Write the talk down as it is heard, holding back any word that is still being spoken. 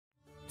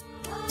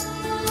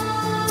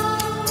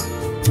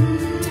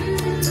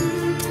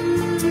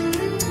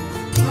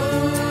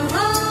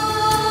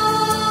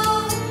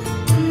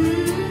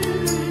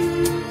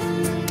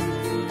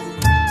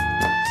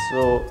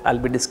I'll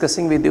be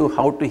discussing with you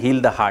how to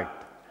heal the heart.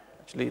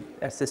 Actually,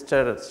 as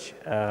Sister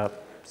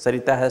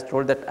Sarita has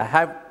told that I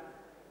have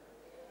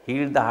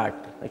healed the heart.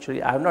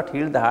 Actually, I have not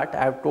healed the heart,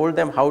 I have told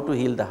them how to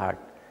heal the heart.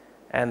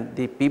 And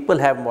the people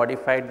have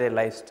modified their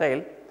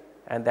lifestyle,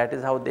 and that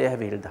is how they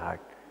have healed the heart.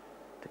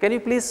 So can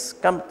you please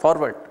come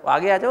forward?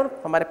 आगे आ जाओ,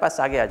 हमारे पास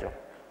आगे आ जाओ.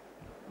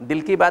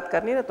 दिल की बात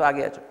करनी है ना तो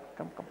आगे आ जाओ.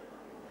 कम.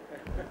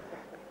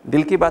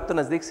 दिल की बात तो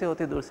नज़दीक से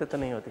होती है, दूर से तो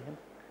नहीं होती है.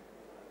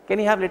 Can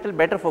you have little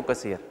better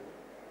focus here?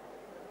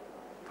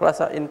 थोड़ा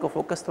सा इनको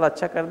फोकस थोड़ा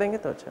अच्छा कर देंगे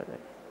तो अच्छा हो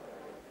जाएगा.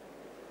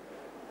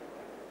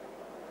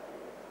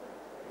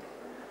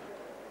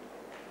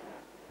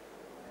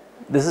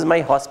 This is my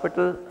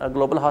hospital, a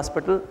global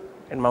hospital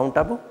in Mount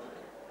Abu,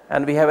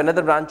 and we have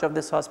another branch of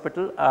this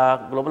hospital,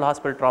 Global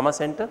Hospital Trauma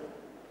Center,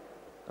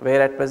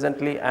 where at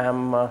presently I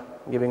am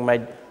giving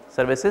my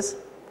services.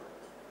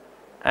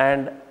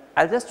 And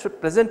I'll just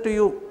present to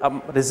you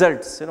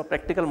results,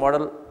 practical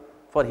model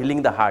for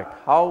healing the heart.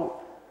 How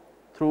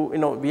through,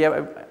 we have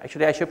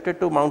actually I shifted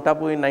to Mount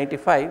Abu in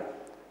 95,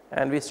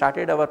 and we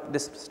started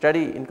this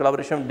study in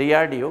collaboration with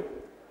DRDO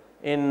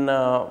in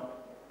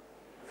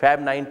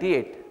Feb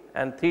 98,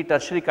 and 3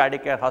 tertiary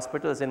cardiac care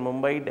hospitals in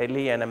Mumbai,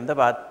 Delhi and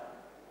Ahmedabad,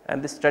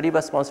 and this study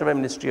was sponsored by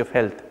Ministry of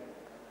Health.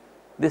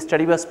 This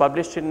study was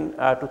published in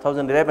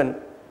 2011,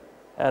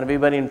 and we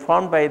were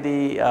informed by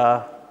the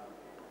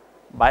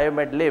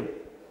Biomed Lib.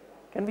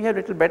 Can we have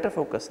little better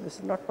focus? This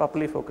is not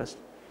properly focused.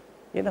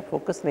 ये ना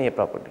focus नहीं है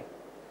properly.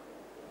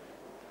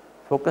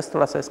 Focus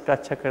थोड़ा सा इसका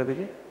अच्छा कर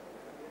दीजिए.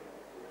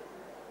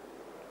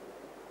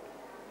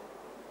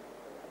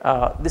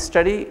 This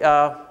study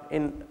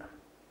in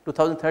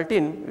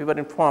 2013, we were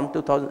informed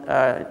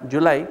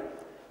July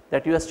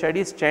that your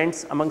study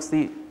stands amongst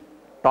the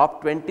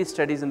top 20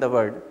 studies in the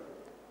world,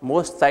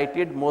 most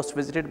cited, most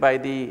visited by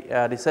the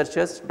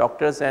researchers,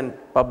 doctors and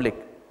public,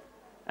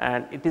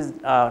 and it is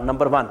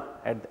number 1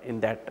 in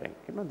that rank.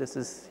 This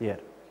is here,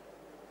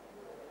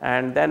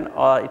 and then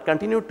it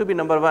continued to be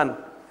number 1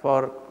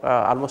 for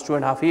almost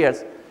 2.5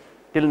 years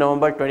till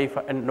November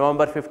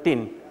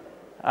 2015.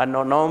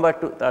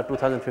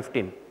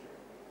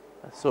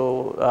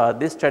 So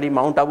this study,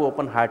 Mount Abu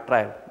Open Heart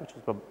Trial,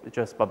 which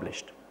was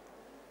published.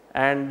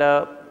 And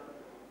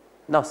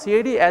now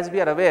CAD, as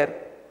we are aware,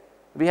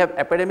 we have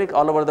epidemic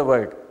all over the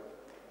world.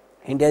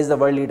 India is the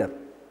world leader.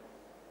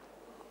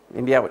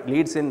 India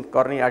leads in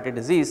coronary artery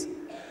disease,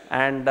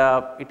 and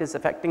it is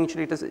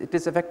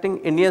affecting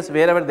Indians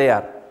wherever they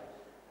are.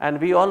 And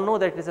we all know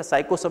that it is a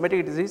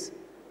psychosomatic disease,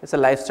 it's a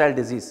lifestyle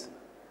disease.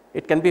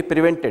 It can be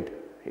prevented,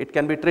 it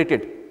can be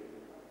treated,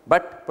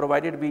 but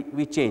provided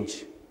we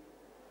change.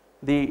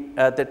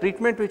 The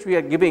treatment which we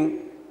are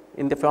giving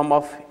in the form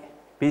of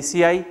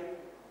PCI,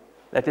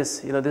 that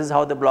is, this is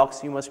how the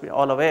blocks, you must be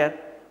all aware,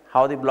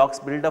 how the blocks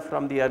build up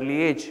from the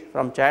early age,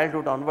 from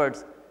childhood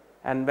onwards,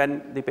 and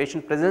when the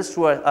patient presents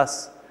to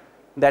us,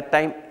 that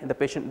time the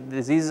patient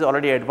disease is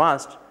already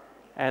advanced,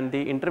 and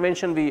the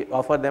intervention we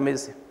offer them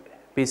is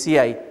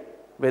PCI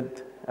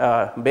with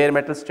bare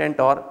metal stent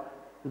or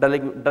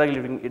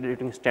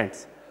drug-eluting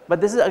stents.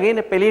 But this is again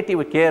a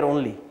palliative care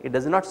only. It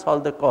does not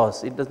solve the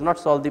cause. It does not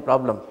solve the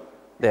problem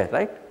there,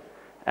 right?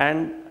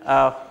 And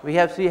we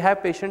have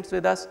patients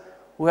with us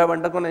who have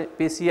undergone a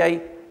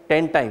PCI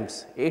 10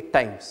 times, 8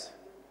 times,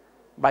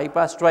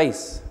 bypass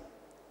twice,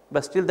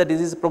 but still the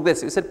disease is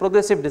progressive. It's a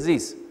progressive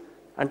disease.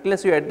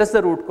 Unless you address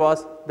the root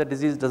cause, the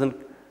disease doesn't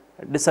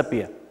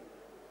disappear.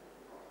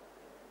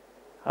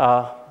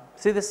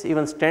 See this,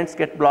 even stents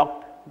get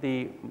blocked,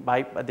 the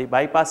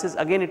bypasses,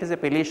 again it is a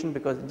palliation,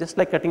 because just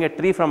like cutting a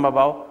tree from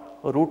above,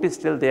 a root is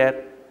still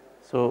there.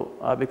 So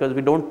because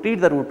we don't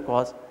treat the root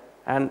cause,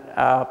 and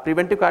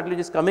preventive cardiology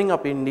is coming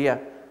up in India,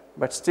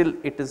 but still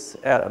it is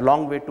a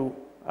long way to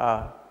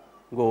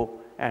go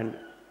and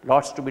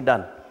lots to be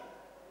done.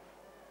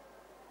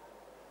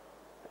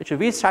 Actually,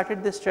 we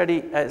started this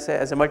study as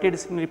a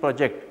multidisciplinary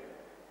project,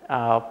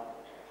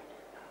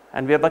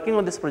 and we are working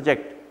on this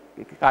project.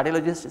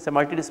 Cardiologist, it's a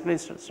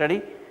multidisciplinary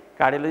study,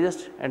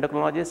 cardiologist,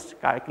 endocrinologist,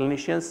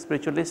 clinicians,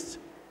 spiritualists,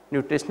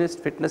 nutritionists,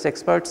 fitness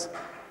experts,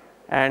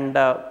 and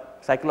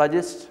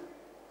psychologists.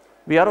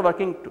 We are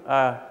working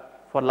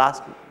for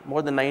last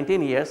more than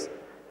 19 years,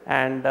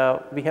 and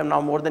we have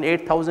now more than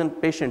 8,000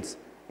 patients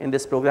in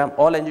this program,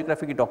 all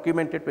angiographic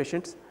documented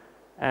patients.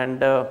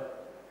 And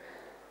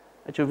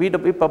actually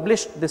we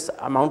published this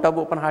Mount Abu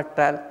Open Heart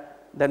Trial,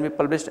 then we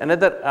published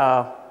another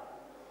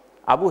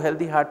Abu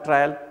Healthy Heart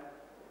Trial,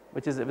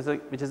 which is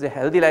a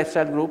healthy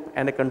lifestyle group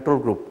and a control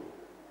group.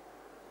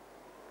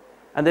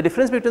 And the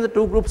difference between the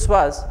two groups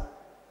was,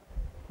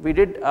 we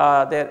did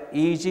their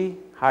EEG,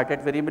 heart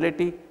rate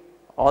variability,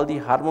 all the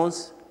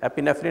hormones,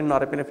 epinephrine,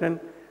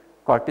 norepinephrine,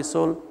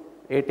 cortisol,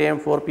 8 AM,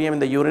 4 PM in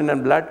the urine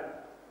and blood.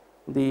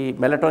 The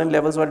melatonin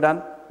levels were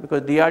done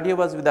because DRDO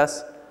was with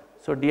us.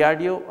 So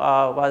DRDO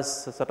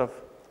was sort of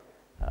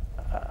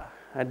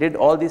did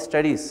all these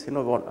studies,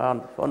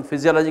 on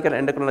physiological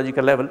and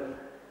endocrinological level,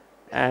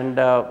 and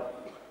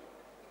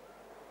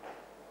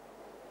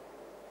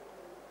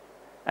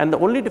the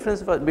only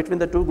difference between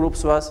the two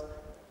groups was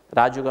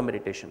Raj Yoga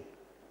meditation.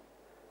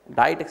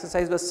 Diet,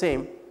 exercise was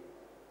same,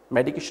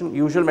 medication,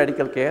 usual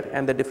medical care,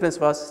 and the difference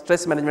was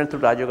stress management through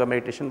Raj Yoga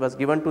meditation was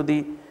given to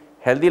the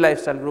healthy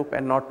lifestyle group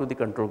and not to the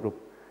control group.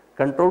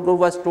 Control group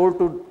was told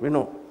to,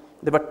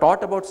 they were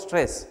taught about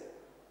stress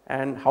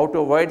and how to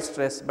avoid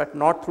stress, but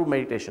not through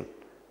meditation.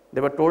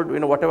 They were told,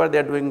 whatever they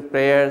are doing,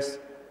 prayers,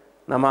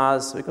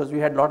 namaz, because we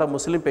had lot of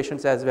Muslim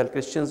patients as well,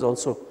 Christians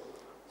also.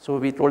 So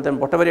we told them,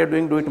 whatever you are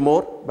doing, do it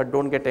more, but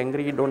don't get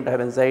angry, don't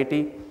have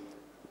anxiety.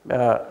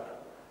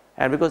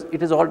 And because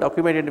it is all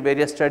documented in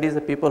various studies,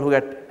 the people who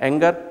get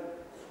anger,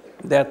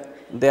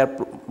 they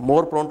are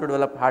more prone to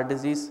develop heart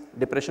disease.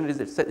 Depression is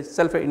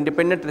itself an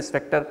independent risk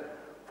factor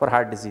for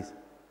heart disease.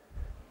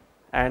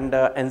 And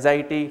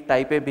anxiety,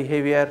 type A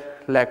behavior,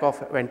 lack of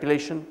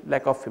ventilation,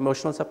 lack of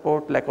emotional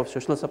support, lack of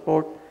social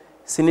support,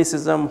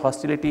 cynicism,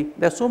 hostility.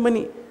 There are so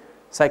many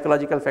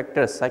psychological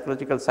factors,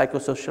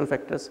 psychosocial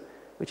factors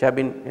which have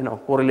been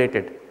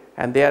correlated,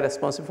 and they are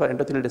responsible for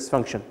endothelial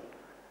dysfunction.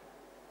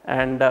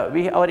 And our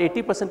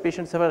 80%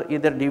 patients have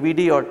either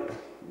DVD or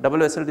double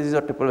vessel disease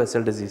or triple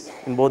vessel disease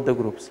in both the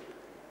groups.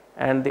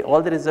 And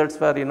all the results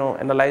were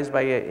analyzed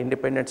by an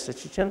independent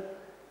statistician,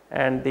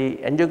 and the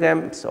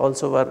angiograms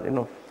also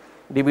were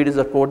DVDs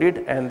are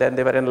coded, and then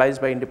they were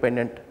analyzed by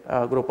independent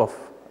group of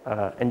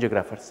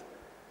angiographers.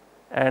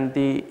 And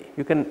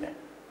you can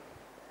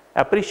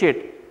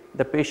appreciate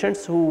the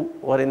patients who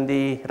were in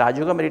the Raj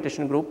Yoga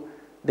meditation group,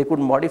 they could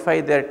modify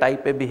their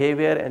type A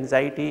behavior,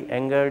 anxiety,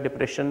 anger,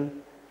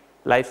 depression,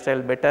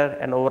 lifestyle better,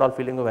 and overall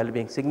feeling of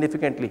well-being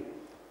significantly,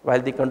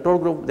 while the control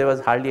group there was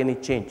hardly any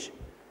change.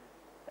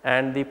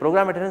 And the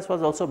program adherence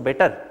was also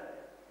better,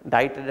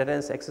 diet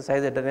adherence,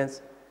 exercise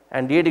adherence,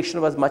 and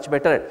de-addiction was much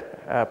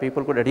better.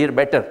 People could adhere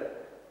better.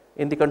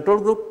 In the control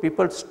group,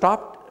 people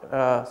stopped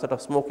sort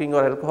of smoking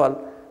or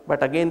alcohol,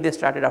 but again they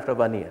started after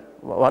 1 year,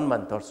 1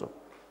 month or so.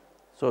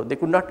 So they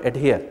could not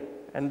adhere.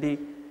 And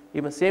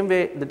even same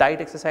way, the diet,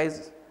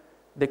 exercise,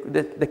 they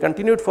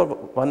continued for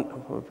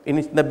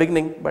in the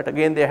beginning, but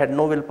again they had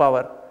no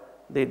willpower.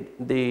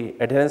 The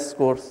adherence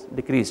scores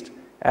decreased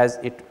as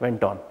it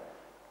went on.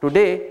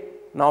 Today,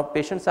 now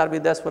patients are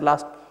with us for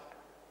last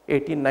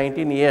 18,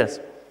 19 years,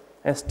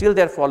 and still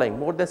they are following.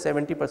 More than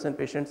 70%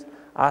 patients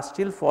are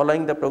still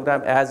following the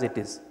program as it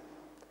is,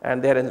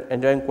 and they are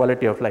enjoying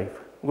quality of life,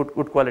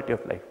 good quality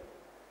of life.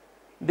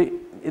 We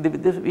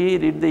did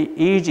the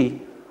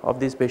EEG of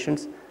these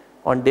patients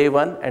on day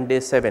 1 and day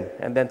 7,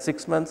 and then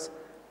 6 months,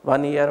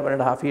 1 year,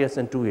 1.5 years,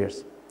 and 2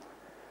 years.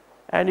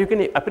 And you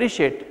can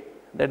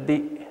appreciate that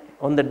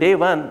on the day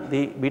 1,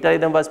 the beta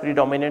rhythm was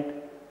predominant,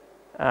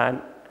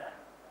 and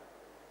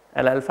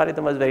alpha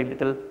rhythm was very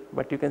little,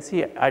 but you can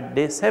see at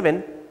day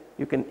 7,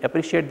 you can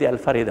appreciate the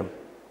alpha rhythm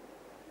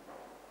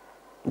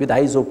with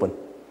eyes open,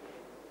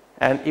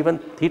 and even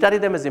theta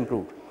rhythm is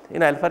improved.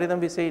 In alpha rhythm,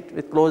 we say it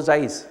with closed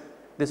eyes.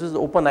 This is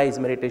open eyes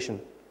meditation.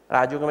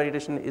 Raj Yoga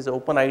meditation is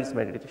open eyes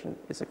meditation.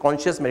 It's a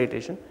conscious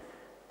meditation,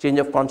 change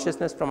of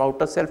consciousness from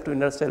outer self to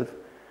inner self,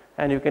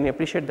 and you can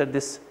appreciate that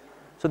this.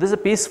 So this is a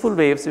peaceful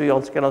wave. So we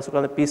also can also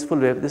call it peaceful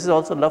wave. This is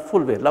also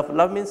loveful wave.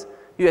 Love means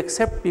you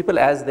accept people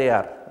as they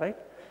are, right?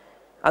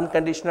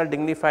 Unconditional,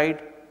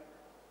 dignified,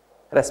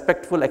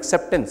 respectful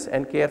acceptance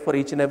and care for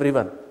each and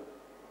everyone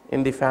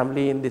in the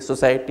family, in the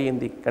society, in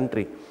the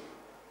country.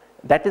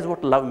 That is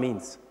what love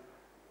means.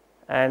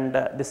 And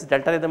this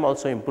delta rhythm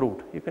also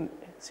improved. You can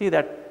see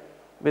that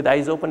with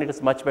eyes open, it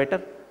is much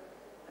better.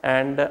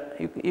 And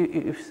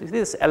you see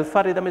this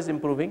alpha rhythm is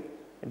improving.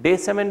 Day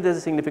 7, there is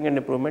a significant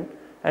improvement,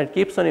 and it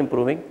keeps on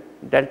improving.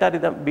 Delta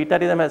rhythm, beta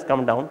rhythm has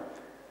come down.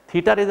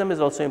 Theta rhythm is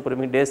also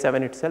improving day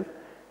 7 itself.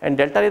 And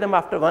delta rhythm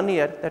after 1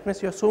 year, that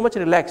means you are so much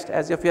relaxed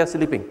as if you are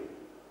sleeping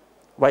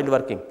while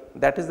working.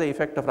 That is the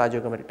effect of Raj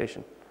Yoga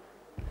meditation.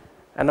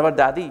 And our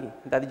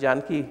Dadi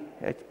Janki,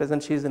 at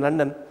present she is in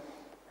London,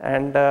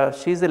 and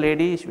she is a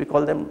lady, we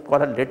call her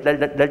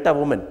Delta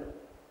woman.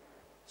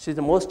 She is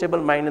the most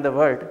stable mind in the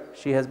world.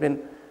 She has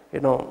been,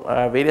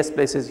 various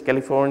places,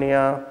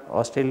 California,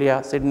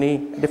 Australia, Sydney,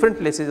 different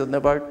places in the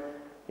world.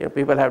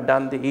 People have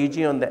done the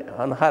EEG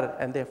on her,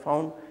 and they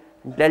found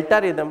delta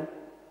rhythm,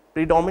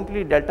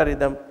 predominantly delta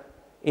rhythm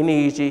in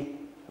EEG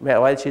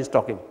while she is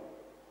talking.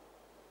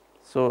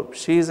 So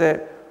she is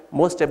a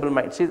most stable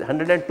mind. She is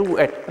 102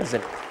 at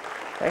present.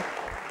 Right?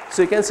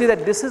 So you can see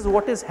that this is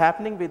what is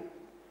happening with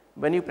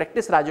when you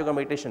practice Raj Yoga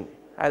meditation.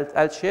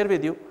 I'll share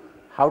with you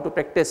how to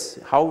practice,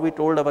 how we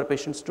told our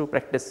patients to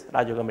practice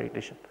Raj Yoga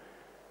meditation.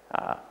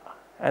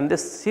 And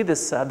this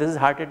is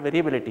heart rate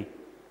variability.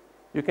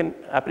 You can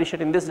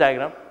appreciate in this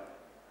diagram,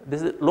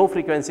 this is low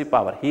frequency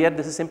power. Here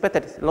this is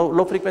sympathetic.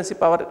 Low frequency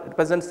power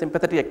represents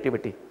sympathetic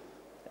activity,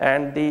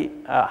 and the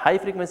high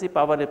frequency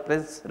power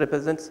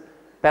represents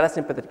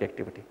parasympathetic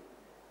activity.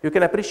 You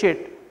can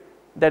appreciate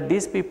that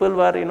these people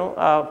were,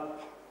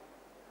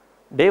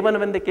 day 1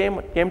 when they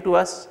came to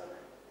us,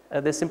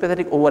 the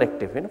sympathetic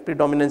overactive,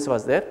 predominance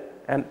was there,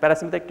 and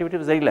parasympathetic activity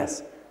was very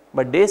less.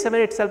 But day 7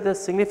 itself, there is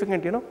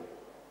significant,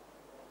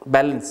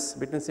 balance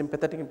between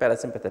sympathetic and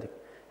parasympathetic.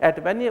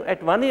 At 1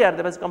 year,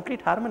 there was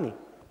complete harmony.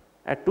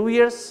 At 2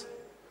 years,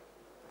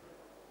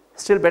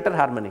 still better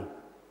harmony.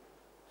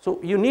 So,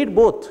 you need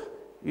both,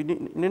 you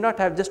need not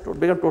have just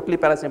become totally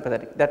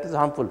parasympathetic, that is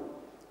harmful.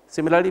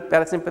 Similarly,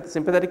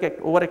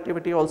 sympathetic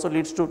overactivity also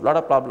leads to a lot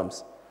of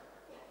problems,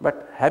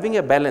 but having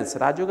a balance,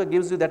 Raj Yoga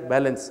gives you that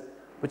balance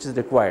which is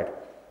required.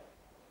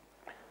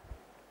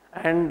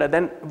 And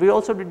then we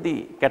also did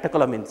the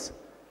catecholamines,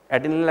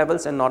 adenine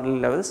levels and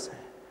noradrenaline levels,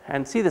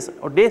 and see this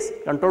days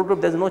control group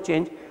there is no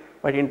change,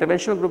 but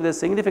interventional group there is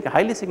significant,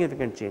 highly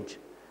significant change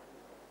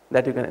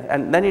that you can,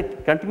 and then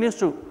it continues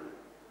to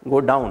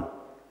go down,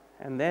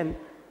 and then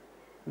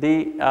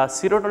the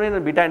serotonin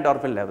and beta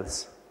endorphin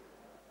levels.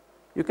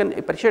 You can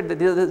appreciate that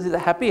these are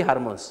happy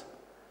hormones,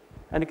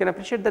 and you can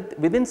appreciate that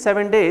within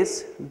 7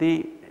 days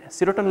the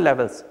serotonin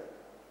levels,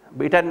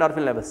 beta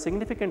endorphin levels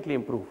significantly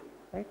improve,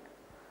 right,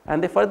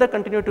 and they further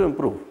continue to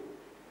improve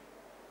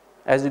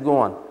as you go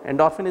on.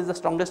 Endorphin is the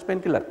strongest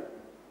painkiller.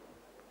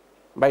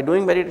 By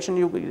doing meditation,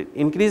 you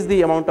increase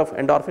the amount of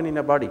endorphin in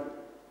your body,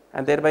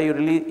 and thereby you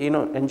really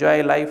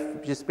enjoy a life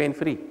which is pain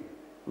free.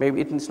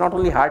 Maybe it's not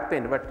only heart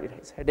pain, but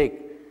it's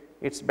headache,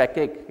 it's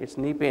backache, it's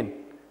knee pain.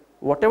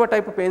 Whatever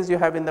type of pains you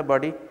have in the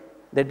body,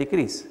 they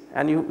decrease,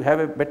 and you have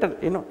a better,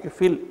 you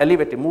feel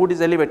elevated, mood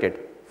is elevated,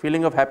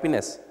 feeling of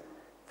happiness,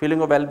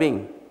 feeling of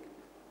well-being,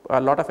 a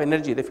lot of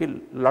energy, they feel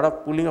a lot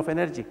of pooling of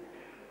energy.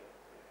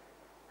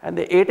 And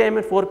the 8 AM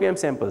and 4 PM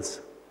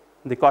samples,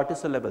 the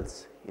cortisol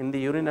levels in the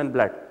urine and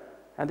blood,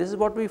 and this is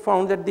what we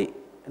found that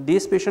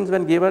these patients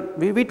when given,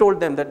 we told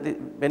them that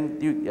when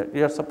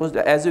you are supposed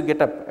to, as you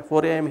get up at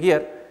 4 AM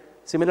here,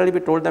 similarly we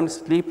told them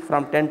sleep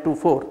from 10 to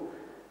 4,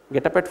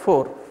 get up at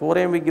 4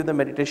 AM we give the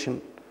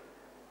meditation,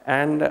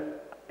 and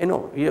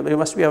you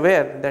must be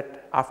aware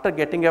that after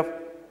getting up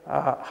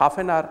half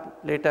an hour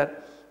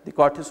later the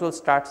cortisol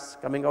starts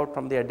coming out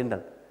from the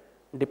adrenal,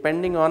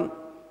 depending on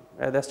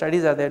the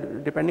studies are there,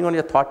 depending on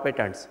your thought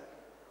patterns.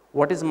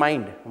 What is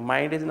mind?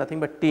 Mind is nothing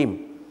but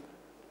team,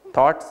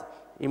 thoughts,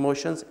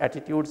 emotions,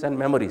 attitudes and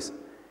memories.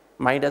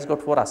 Mind has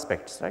got 4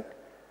 aspects, right.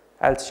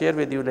 I will share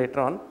with you later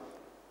on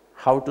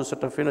how to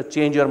sort of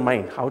change your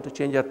mind, how to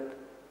change your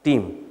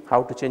team,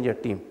 how to change your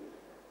team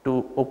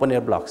to open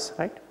your blocks,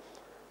 right.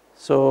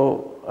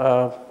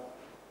 So,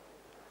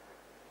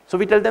 so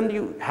we tell them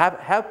you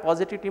have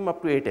positive team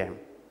up to 8 AM.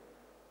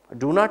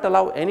 Do not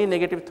allow any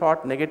negative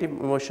thought, negative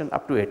emotion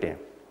up to 8 AM.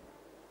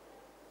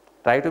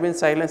 Try to be in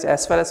silence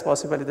as far as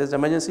possible. If there is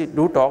emergency,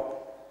 do talk,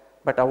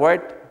 but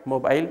avoid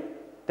mobile,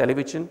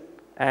 television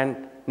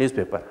and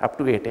newspaper up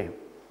to 8 AM.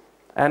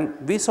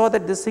 And we saw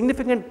that there is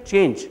significant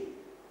change,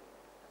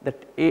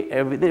 that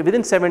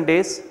within 7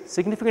 days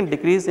significant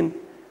decrease in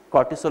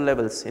cortisol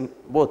levels in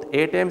both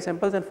 8 AM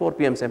samples and 4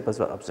 PM samples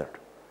were observed,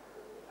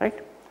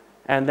 right,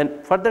 and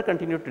then further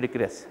continued to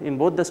decrease in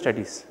both the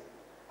studies.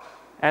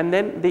 And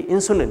then the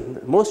insulin,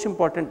 the most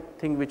important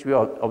thing which we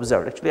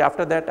observed, actually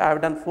after that I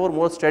have done 4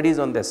 more studies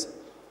on this,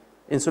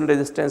 insulin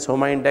resistance,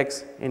 HOMA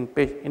index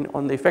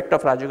on the effect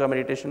of Raj Yoga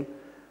meditation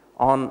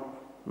on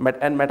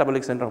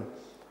metabolic syndrome.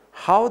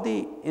 How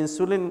the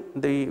insulin,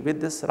 with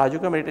this Raj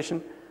Yoga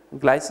meditation,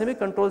 glycemic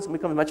controls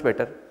become much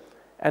better,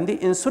 and the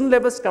insulin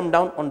levels come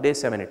down on day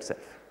 7 itself.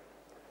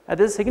 And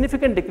there is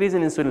significant decrease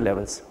in insulin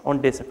levels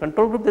on day 7.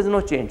 Control group there is no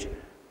change,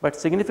 but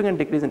significant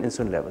decrease in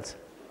insulin levels,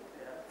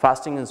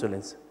 fasting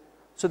insulins.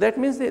 So that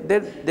means you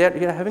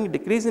are having a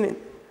decrease in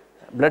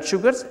blood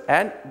sugars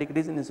and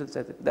decrease in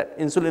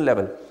insulin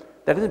level.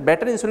 That is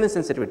better insulin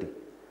sensitivity.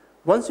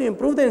 Once you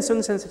improve the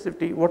insulin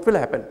sensitivity, what will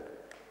happen?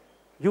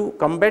 You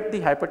combat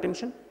the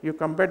hypertension, you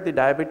combat the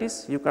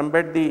diabetes, you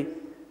combat the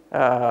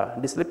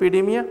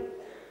dyslipidemia,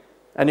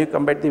 and you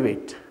combat the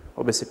weight,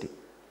 obesity.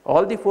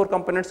 All the 4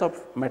 components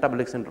of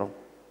metabolic syndrome.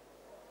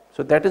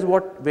 So that is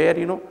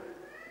where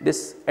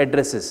this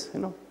addresses.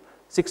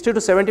 60 to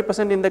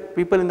 70% in the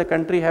people in the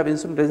country have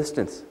insulin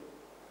resistance,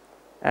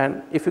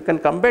 and if you can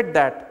combat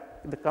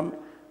that,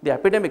 the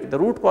epidemic, the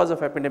root cause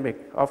of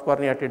epidemic of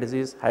coronary artery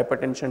disease,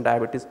 hypertension,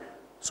 diabetes,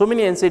 so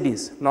many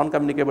NCDs,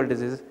 non-communicable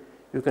diseases,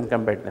 you can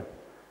combat them.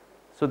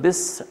 So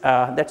this,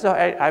 that's how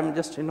I am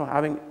just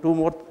having 2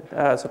 more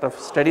sort of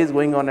studies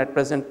going on at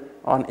present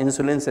on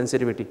insulin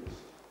sensitivity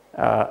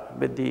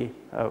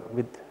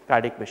with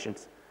cardiac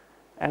patients,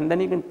 and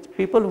then you can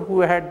people who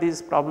had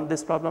this problem,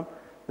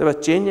 there was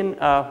change in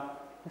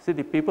see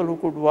the people who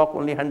could walk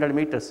only 100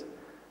 meters,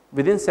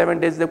 within 7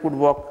 days they could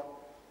walk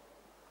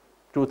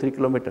 2-3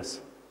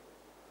 kilometers,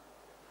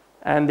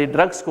 and the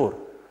drug score,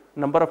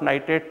 number of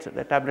nitrate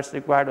the tablets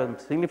required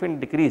was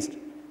significantly decreased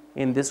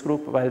in this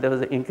group, while there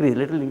was an increase,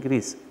 little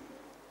increase,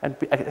 and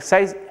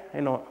exercise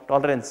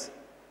tolerance,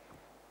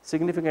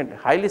 significant,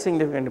 highly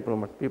significant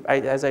improvement,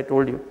 as I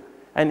told you.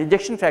 And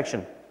ejection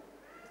fraction,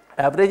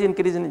 average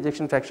increase in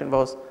ejection fraction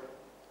was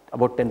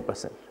about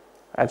 10%.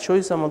 I will show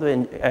you some of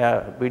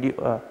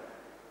the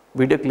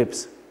video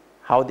clips,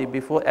 how the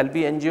before LV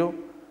angio,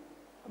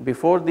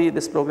 before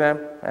this program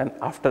and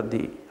after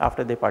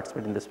they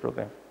participate in this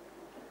program.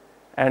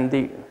 And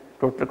the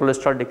total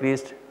cholesterol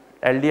decreased,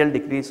 LDL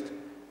decreased,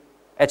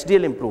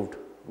 HDL improved,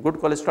 good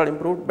cholesterol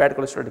improved, bad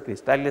cholesterol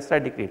decreased,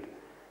 triglyceride decreased,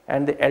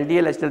 and the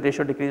LDL HDL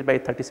ratio decreased by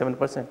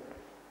 37%.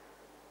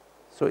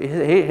 So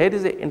here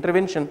is the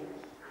intervention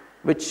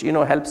which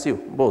helps you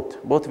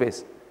both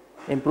ways,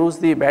 improves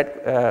the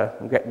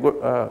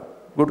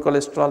good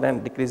cholesterol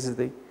and decreases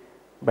the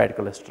bad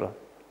cholesterol.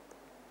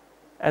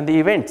 And the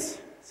events,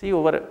 see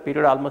over a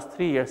period of almost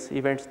 3 years,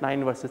 events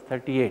 9 versus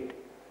 38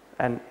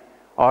 and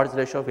odds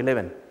ratio of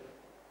 11.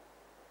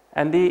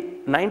 And the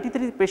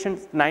 93%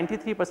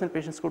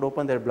 patients could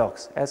open their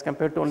blocks as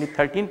compared to only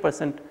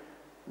 13%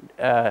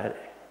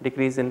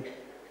 decrease in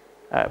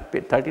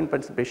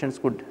 13% patients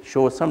could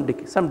show some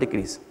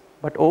decrease.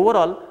 But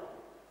overall,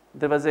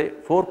 there was a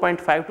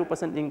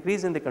 4.52%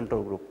 increase in the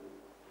control group.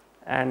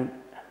 And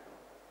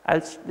I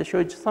will just show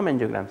you some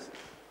angiograms.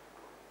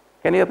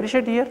 Can you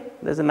appreciate here?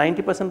 There is a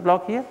 90%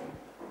 block here,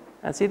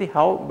 and see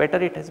how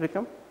better it has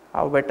become,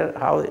 how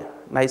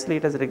nicely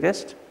it has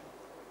regressed.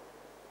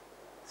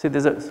 See,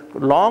 there is a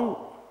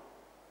long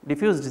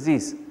diffuse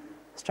disease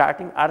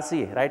starting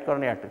RCA, right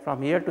coronary artery,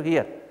 from here to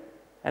here,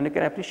 and you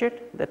can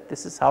appreciate that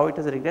this is how it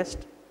has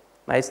regressed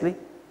nicely.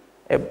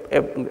 A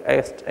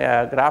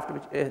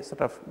graft, a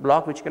sort of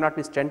block which cannot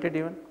be stented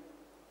even.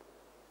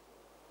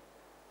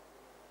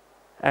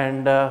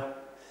 And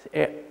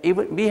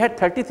even we had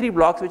 33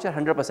 blocks which are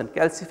 100%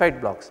 calcified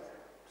blocks.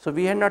 So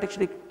we had not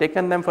actually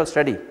taken them for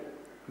study,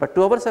 but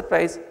to our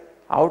surprise,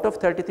 out of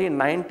 33,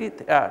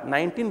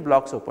 19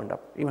 blocks opened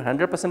up, even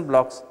 100%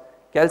 blocks,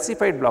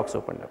 calcified blocks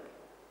opened up.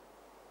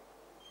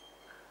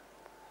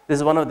 This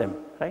is one of them,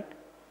 right?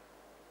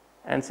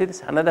 And see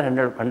this another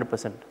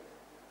 100%.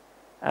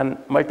 And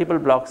multiple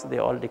blocks, they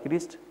all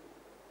decreased.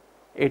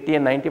 80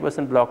 and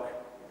 90% block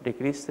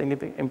decreased,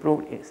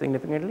 improved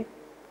significantly.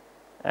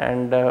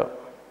 And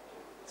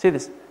see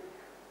this,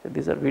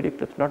 these are video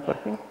clips not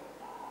working.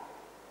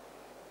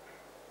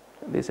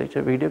 These are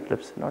actually video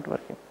clips not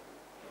working.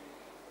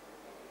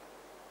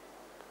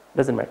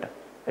 Doesn't matter.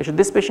 Actually,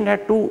 this patient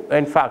had 2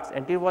 infarcts,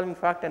 anterior wall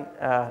infarct and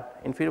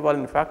inferior wall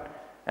infarct,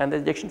 and the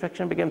ejection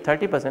fraction became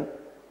 30%.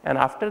 And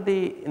after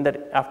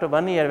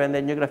 1 year, when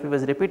the angiography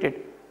was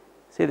repeated,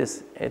 see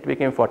this, it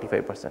became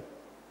 45%.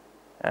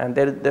 And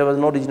there was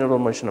no regional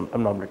motion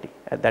abnormality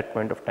at that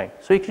point of time.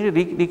 So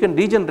actually you can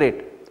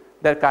regenerate.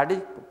 There are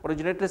cardiac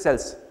progenitor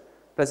cells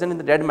present in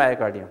the dead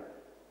myocardium,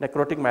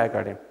 necrotic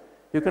myocardium.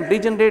 You can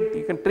regenerate,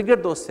 you can trigger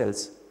those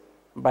cells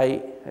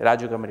by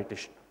Raj Yoga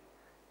meditation,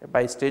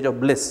 by stage of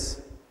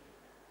bliss.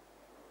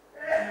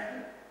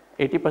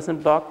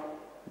 80% block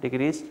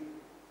decreased,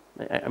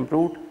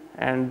 improved,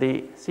 and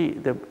the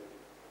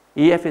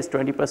EF is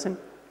 20%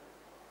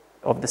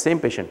 of the same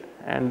patient,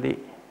 and it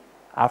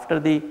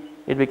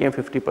became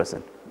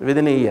 50%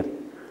 within a year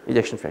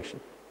ejection fraction.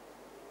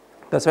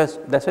 That's why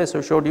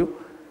I showed you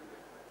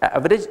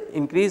average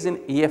increase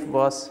in EF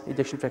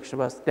ejection fraction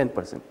was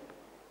 10%.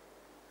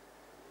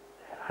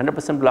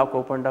 100% block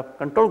opened up.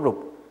 Control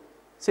group,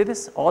 see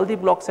this, all the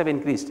blocks have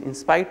increased in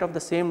spite of the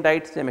same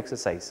diet, same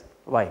exercise.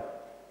 Why?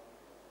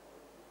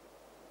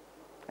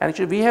 And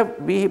actually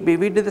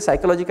we did the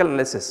psychological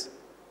analysis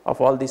of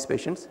all these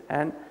patients,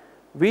 and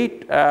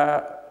we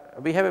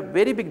have a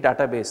very big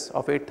database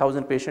of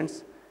 8,000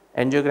 patients,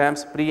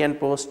 angiograms pre and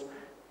post,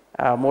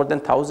 more than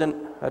 1,000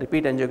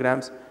 repeat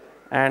angiograms,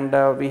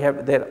 and we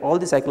have there all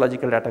the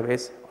psychological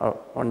database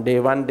on day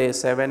 1, day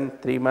 7,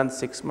 3 months,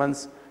 6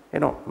 months,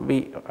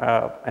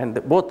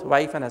 and both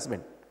wife and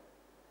husband,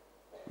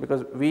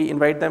 because we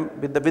invite them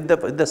with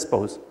the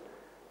spouse,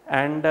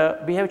 and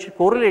we have actually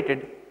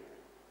correlated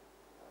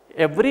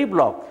every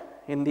block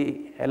in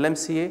the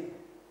LMCA,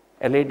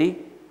 LAD,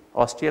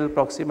 ostial,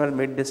 proximal,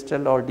 mid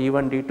distal, or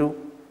D1, D2,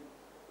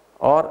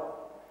 or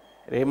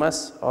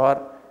ramus,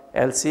 or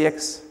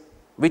LCX,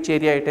 which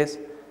area it is,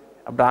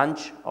 a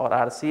branch or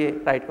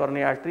RCA, right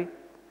coronary artery,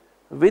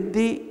 with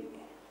the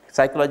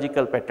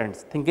psychological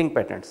patterns, thinking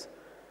patterns.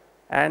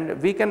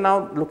 And we can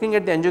now, looking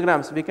at the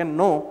angiograms, we can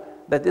know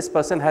that this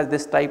person has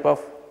this type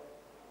of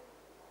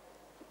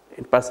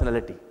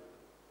personality.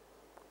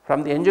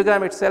 From the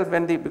angiogram itself,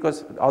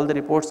 because all the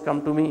reports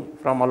come to me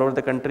from all over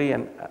the country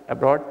and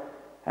abroad,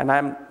 and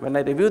when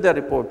I review the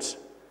reports,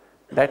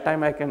 that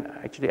time I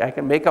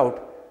can make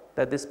out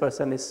that this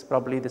person is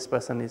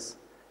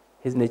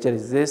his nature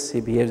is this,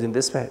 he behaves in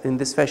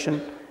this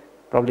fashion,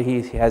 probably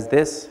he has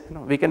this.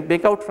 We can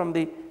make out from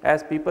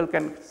as people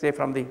can say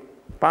from the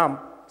palm.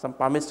 Some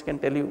palmist can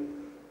tell you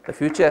the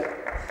future,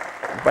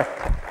 but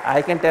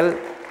I can tell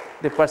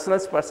the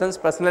person's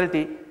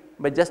personality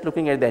by just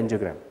looking at the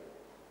angiogram.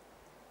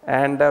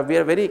 And we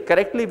are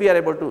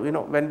able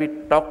to, when we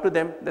talk to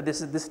them, that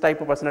this is this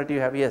type of personality you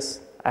have.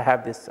 Yes, I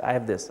have this, I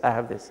have this, I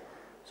have this.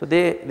 So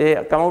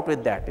they come out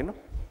with that, the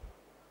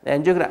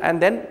angiogram,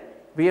 and then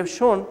we have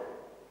shown.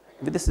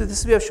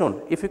 This we have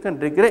shown. If you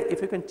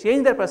can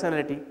change their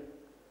personality,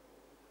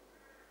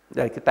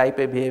 like type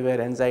A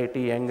behavior,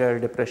 anxiety, anger,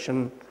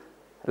 depression,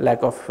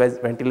 lack of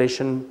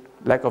ventilation,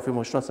 lack of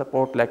emotional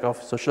support, lack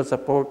of social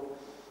support.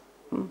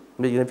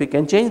 If we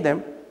can change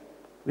them,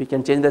 we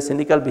can change the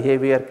cynical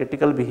behavior,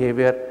 critical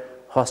behavior,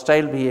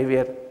 hostile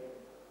behavior.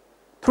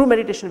 Through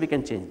meditation, we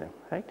can change them,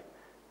 right?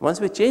 Once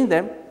we change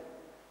them,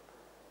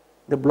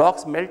 the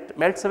blocks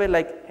melts away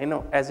like,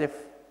 as if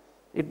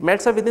it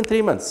melts away within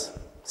 3 months,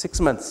 6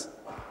 months.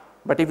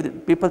 But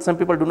if some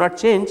people do not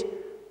change,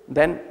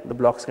 then the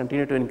blocks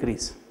continue to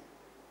increase.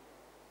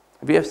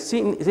 We have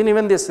seen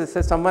even this,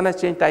 someone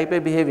has changed type A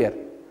behavior,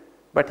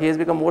 but he has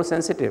become more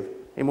sensitive,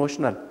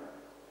 emotional.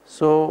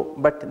 So,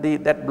 but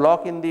that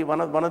block in the one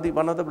of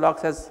the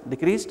blocks has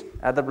decreased,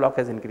 other block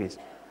has increased.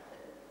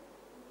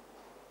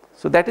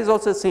 So that is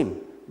also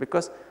seen,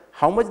 because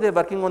how much they are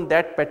working on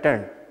that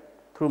pattern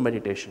through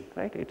meditation,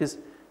 right? It is,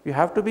 you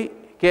have to be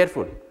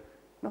careful.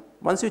 No?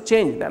 Once you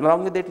change, then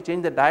along with that you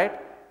change the diet,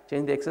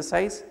 change the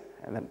exercise,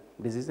 and then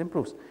disease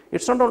improves.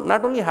 It's not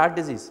only heart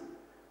disease,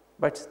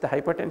 but it's the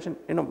hypertension.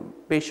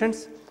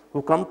 Patients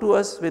who come to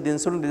us with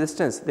insulin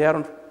resistance, they are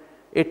on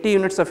 80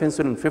 units of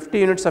insulin, 50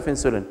 units of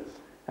insulin,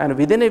 and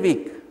within a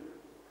week,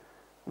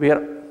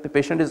 the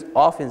patient is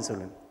off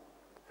insulin,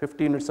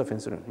 50 units of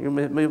insulin. You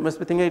must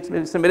be thinking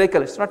it's a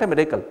miracle. It's not a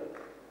miracle.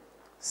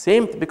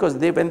 Same, because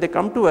when they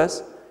come to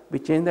us, we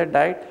change their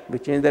diet, we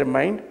change their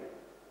mind,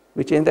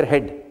 we change their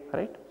head,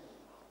 right?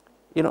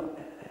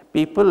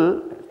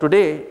 People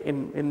today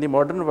in the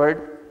modern world,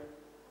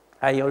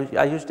 I used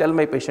to tell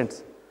my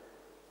patients,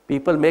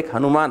 people make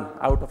Hanuman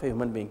out of a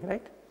human being,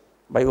 right?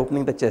 By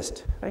opening the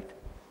chest, right?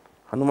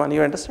 Hanuman,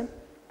 you understand?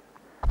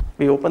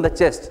 We open the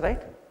chest,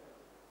 right?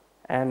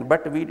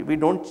 But we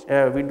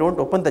don't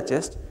open the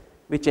chest.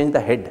 We change the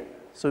head.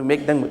 So we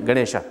make them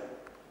Ganesha.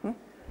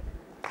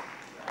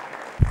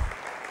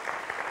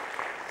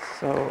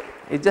 So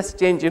it just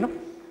changed,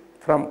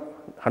 from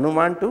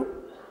Hanuman to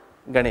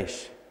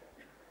Ganesh.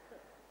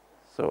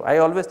 So I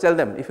always tell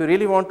them, if you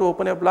really want to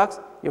open your blocks,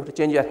 you have to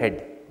change your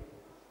head.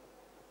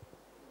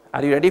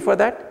 Are you ready for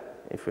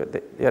that? If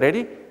they are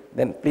ready,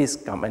 then please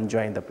come and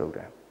join the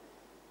program.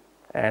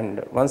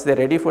 And once they are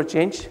ready for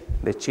change,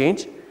 they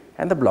change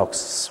and the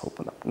blocks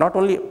open up. Not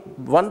only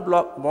not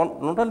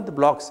only the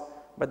blocks,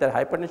 but their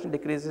hypertension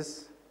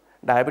decreases,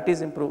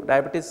 diabetes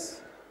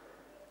improves.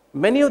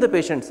 Many of the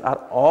patients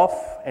are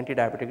off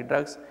anti-diabetic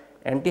drugs,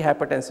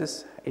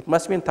 antihypertensives. It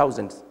must be in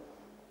thousands,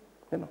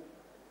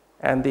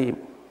 and the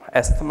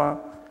asthma,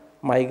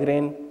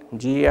 migraine,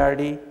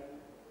 GERD,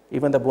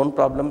 even the bone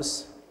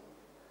problems,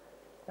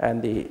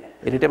 and the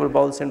irritable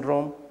bowel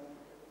syndrome,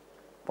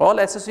 all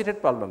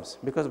associated problems,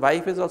 because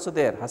wife is also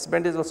there,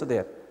 husband is also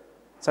there.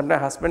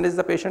 Sometimes husband is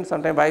the patient,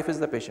 sometimes wife is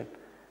the patient.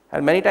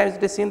 And many times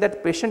it is seen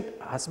that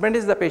husband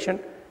is the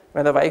patient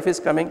when the wife is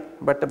coming,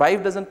 but the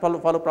wife doesn't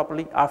follow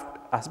properly. After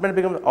husband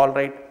becomes all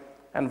right,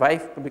 and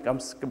wife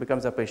becomes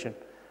a patient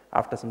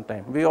after some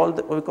time. We call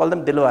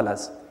them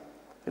dilwalas.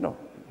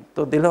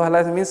 So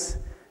dilwalas means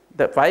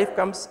the wife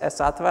comes as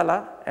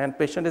satwala and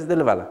patient is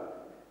dilwala,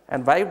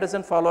 and wife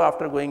doesn't follow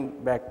after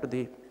going back to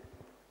the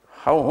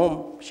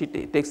home. She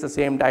takes the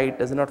same diet,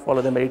 does not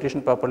follow the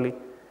meditation properly,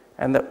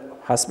 and the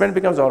husband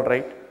becomes all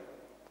right,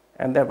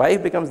 and the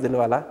wife becomes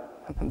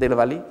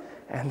dilwali,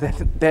 and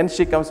then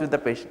she comes with the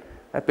patient.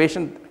 The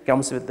patient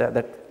comes with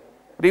that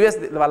previous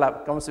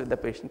dilwala comes with the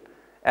patient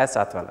as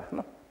satwala.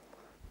 No?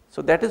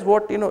 So that is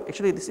what,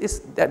 actually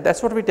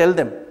that's what we tell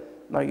them.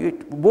 Now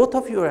both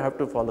of you have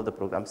to follow the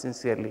program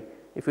sincerely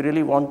if you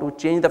really want to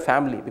change the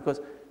family,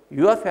 because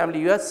your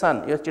family, your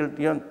son, your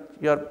children,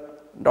 your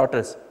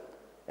daughters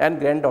and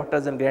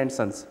granddaughters and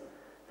grandsons,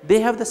 they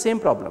have the same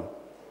problem.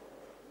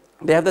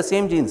 They have the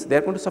same genes. They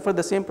are going to suffer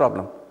the same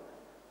problem.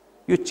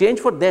 You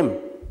change for them,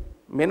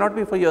 may not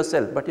be for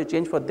yourself, but you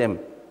change for them.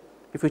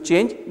 If you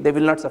change, they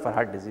will not suffer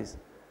heart disease.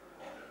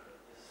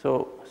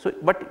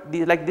 But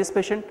like this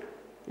patient,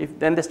 if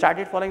then they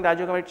started following Raj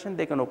Yoga meditation,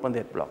 they can open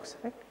their blocks.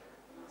 Right?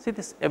 See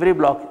this, for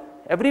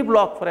every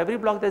block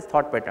there is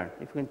thought pattern.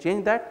 If you can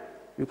change that,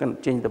 you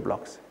can change the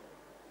blocks.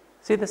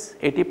 See this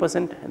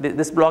 80%,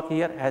 this block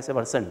here has a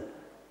worsened.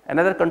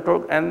 Another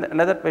control and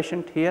another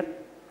patient here.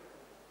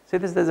 See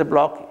this, there is a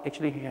block,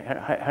 actually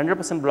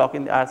 100% block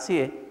in the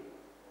RCA.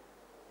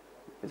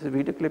 This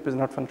video clip is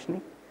not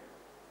functioning.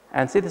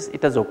 And see this,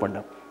 it has opened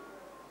up.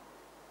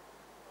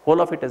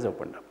 Whole of it has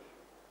opened up.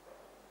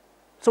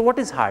 So what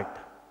is heart?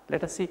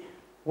 Let us see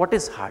what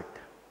is heart.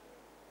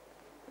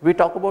 We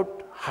talk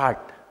about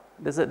heart.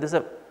 There's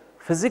a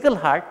physical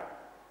heart,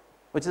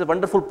 which is a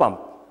wonderful pump,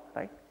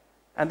 right?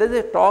 And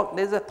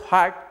there's a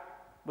heart,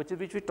 which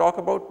we talk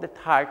about that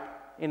heart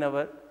in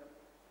our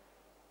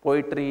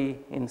poetry,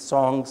 in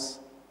songs,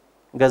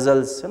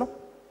 ghazals,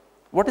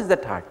 What is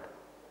that heart?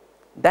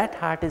 That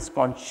heart is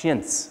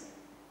conscience.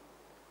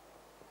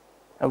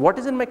 And what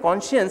is in my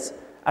conscience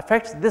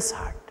affects this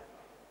heart.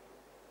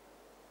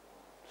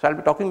 So I'll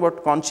be talking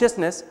about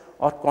consciousness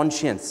or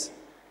conscience.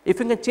 If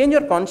you can change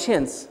your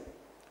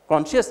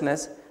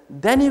consciousness,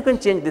 then you can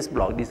change these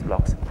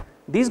blocks.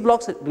 These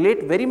blocks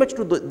relate very much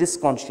to this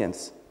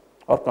conscience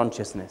or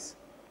consciousness.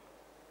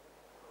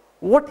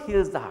 What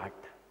heals the heart?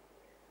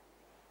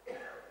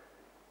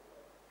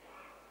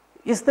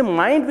 It's the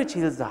mind which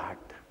heals the heart.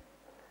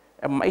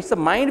 It's the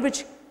mind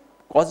which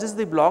causes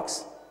the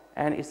blocks,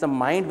 and it's the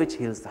mind which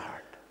heals the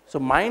heart. So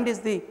mind is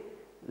the,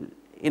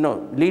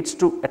 leads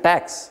to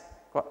attacks,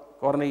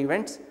 coronary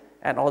events,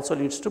 and also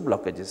leads to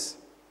blockages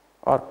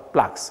or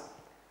plaques.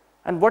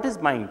 And what is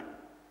mind?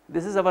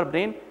 This is our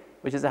brain,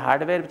 which is a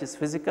hardware which is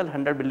physical,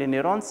 100 billion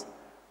neurons,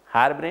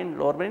 higher brain,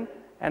 lower brain,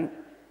 and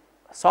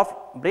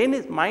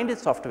mind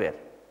is software.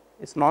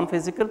 It's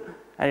non-physical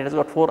and it has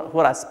got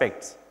four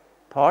aspects: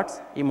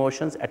 thoughts,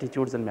 emotions,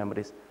 attitudes and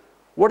memories.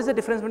 What is the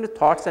difference between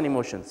thoughts and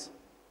emotions?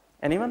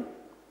 Anyone?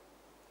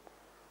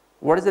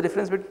 What is the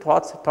difference between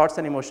thoughts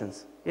and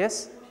emotions?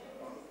 Yes?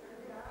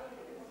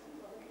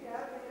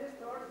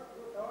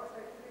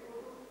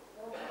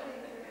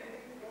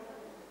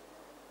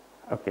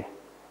 Okay,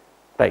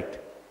 right.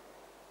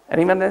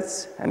 Anyone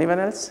else? Anyone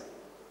else?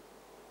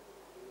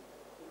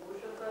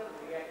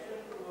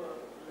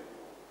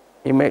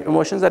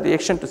 Emotions are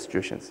reaction to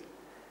situations.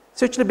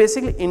 So actually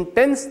basically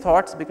intense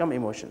thoughts become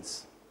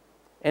emotions.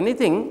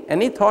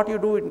 Any thought you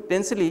do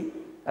intensely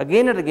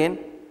again and again,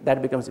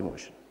 that becomes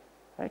emotion,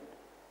 right?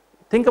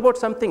 Think about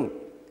something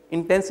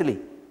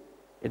intensely,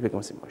 it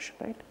becomes emotion,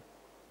 right?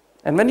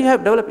 And when you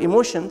have developed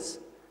emotions,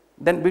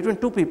 then between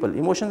two people,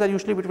 emotions are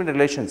usually between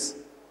relations,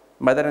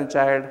 mother and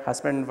child,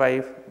 husband and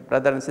wife,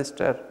 brother and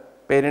sister,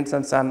 parents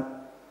and son,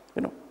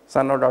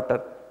 son or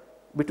daughter,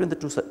 between the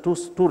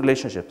two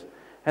relationships.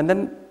 And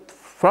then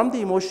from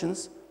the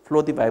emotions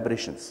flow the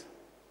vibrations.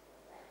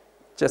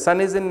 So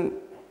son is in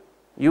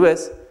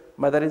US,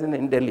 mother is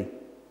in Delhi.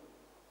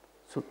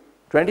 So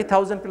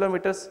 20,000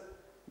 kilometers,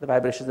 the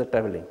vibrations are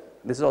traveling.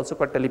 This is also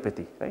called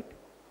telepathy, right?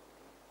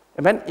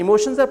 And when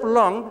emotions are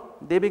prolonged,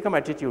 they become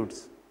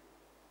attitudes.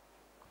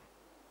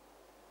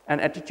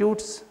 And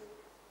attitudes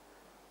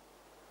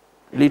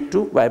lead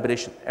to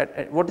vibration.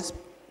 What is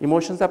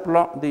emotions are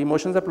prolonged? The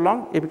emotions are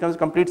prolonged, it becomes a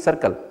complete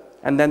circle.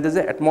 And then there is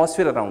an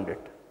atmosphere around it.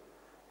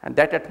 And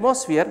that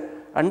atmosphere,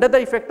 under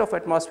the effect of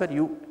atmosphere,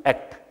 you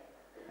act.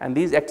 And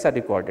these acts are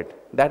recorded.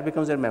 That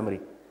becomes your memory.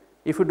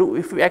 If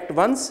you act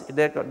once,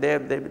 they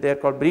are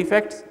called brief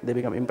acts, they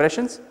become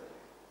impressions.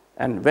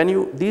 And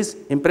when these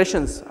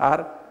impressions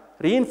are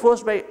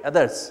reinforced by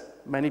others,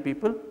 many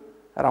people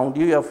around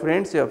you, your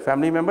friends, your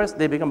family members,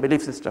 they become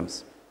belief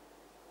systems.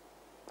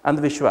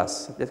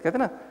 अंधविश्वास, जैसे कहते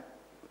हैं ना,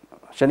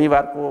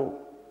 शनिवार को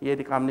ये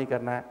काम नहीं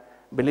करना है,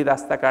 बिल्ली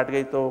रास्ता काट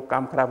गई तो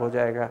काम खराब हो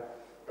जाएगा,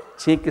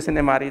 छींक किसी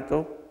ने मारी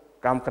तो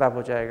काम खराब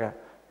हो जाएगा,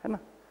 है ना?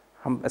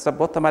 हम ऐसा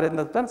बहुत हमारे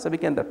अंदर होता है ना, सभी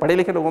के अंदर, पढ़े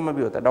लिखे लोगों में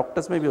भी होता है,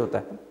 डॉक्टर्स में भी होता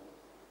है,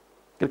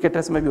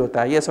 क्रिकेटर्स में भी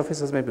होता है, IAS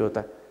ऑफिसर्स में भी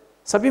होता है,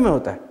 सभी में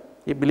होता है,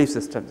 ये बिलीफ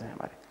सिस्टम्स हैं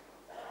हमारे।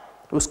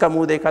 उसका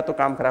मुंह देखा तो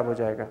काम खराब हो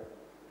जाएगा,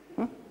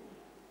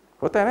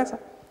 होता है ना ऐसा?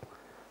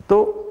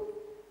 तो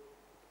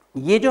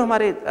ये जो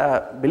हमारे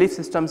बिलीफ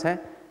सिस्टम्स हैं,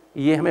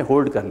 ये हमें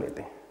होल्ड कर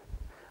लेते हैं।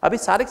 अभी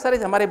सारे के सारे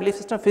हमारे बिलीफ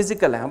सिस्टम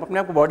फिजिकल हैं, हम अपने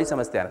आप को बॉडी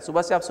समझते आ रहे हैं।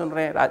 सुबह से आप सुन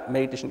रहे हैं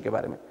मेडिटेशन के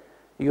बारे में,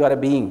 you are a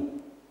being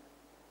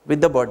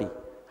with the body.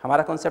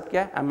 हमारा कॉन्सेप्ट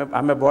क्या है? I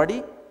M a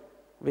body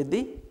with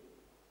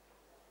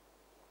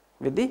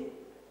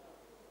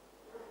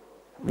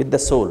the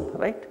soul,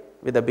 right,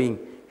 with the being,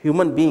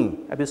 human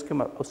being. अभी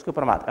उसके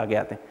ऊपर हम आगे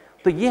आते हैं।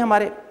 तो ये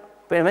हमारे,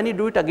 when you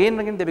do it again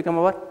again, they become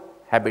our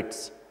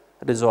habits,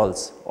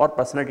 resolves or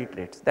personality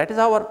traits. That is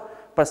how our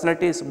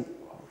personality is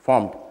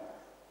formed.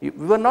 We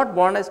were not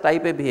born as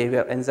type A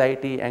behavior,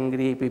 anxiety,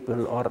 angry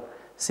people or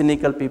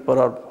cynical people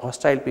or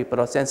hostile people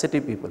or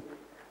sensitive people.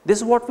 This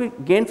is what we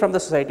gain from the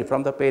society,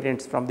 from the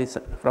parents, from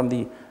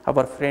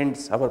our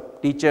friends, our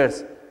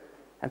teachers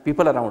and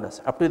people around us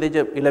up to the age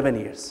of 11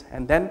 years.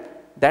 And then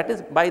that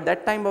is, by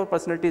that time our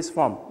personality is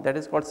formed. That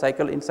is called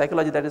in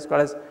psychology, that is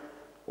called as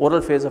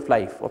oral phase of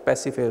life or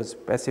passive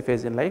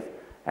phase in life.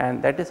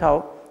 And that is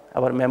how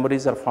our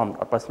memories are formed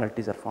or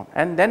personalities are formed.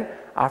 And then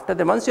after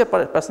once your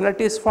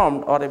personality is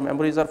formed or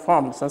memories are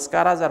formed,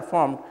 sanskaras are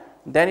formed,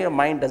 then your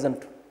mind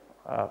doesn't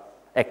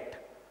act.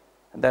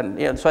 Then,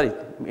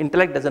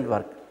 intellect doesn't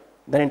work.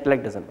 Then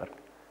intellect doesn't work.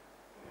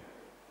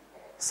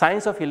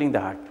 Science of healing the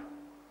heart.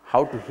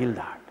 How to heal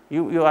the heart.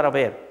 You are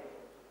aware.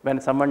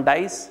 When someone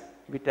dies,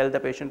 we tell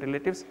the patient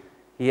relatives,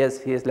 he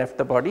has left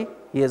the body,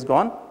 he has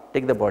gone,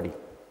 take the body.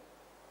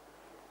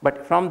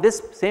 But from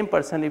this same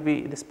person, if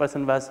this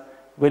person was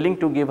willing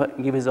to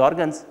give his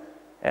organs,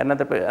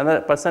 another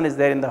person is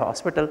there in the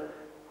hospital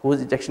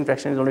whose ejection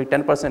fraction is only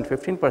 10%,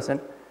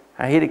 15%,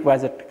 and he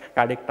requires a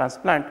cardiac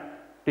transplant.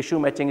 Tissue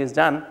matching is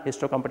done,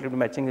 histocompatibility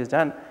matching is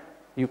done.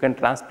 You can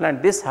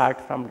transplant this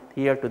heart from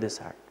here to this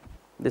heart,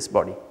 this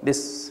body,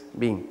 this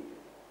being,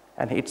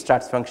 and it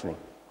starts functioning.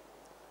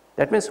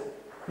 That means,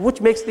 which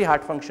makes the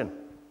heart function?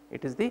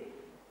 It is the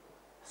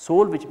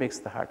soul which makes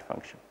the heart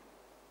function.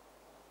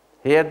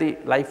 Here the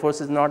life force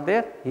is not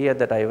there, here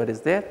the driver is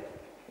there,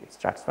 it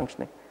starts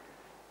functioning.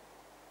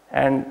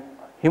 And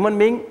human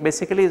being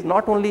basically is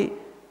not only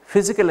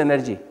physical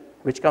energy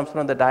which comes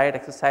from the diet,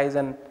 exercise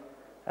and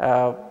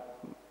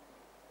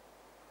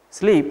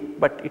sleep,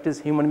 but it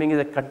is, human being is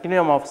a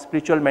continuum of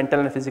spiritual, mental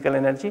and physical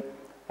energy.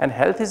 And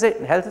health is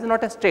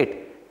not a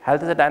state,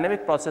 health is a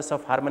dynamic process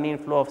of harmony and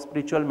flow of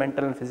spiritual,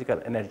 mental and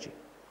physical energy.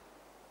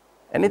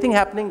 Anything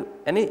happening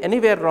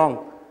anywhere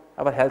wrong,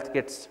 our health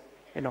gets,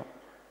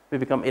 we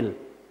become ill.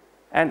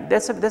 And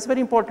that's a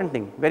very important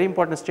thing, very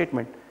important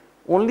statement.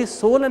 Only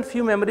soul and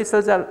few memory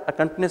cells are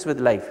continuous with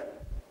life.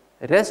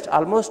 Rest,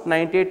 almost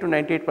 98 to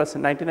 98%,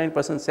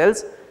 99%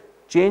 cells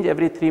change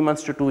every 3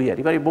 months to 2 years.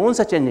 Your bones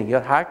are changing,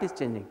 your heart is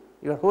changing,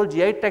 your whole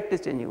GI tract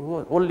is changing,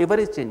 whole liver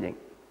is changing.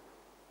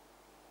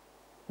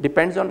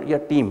 Depends on your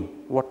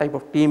team, what type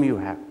of team you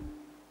have.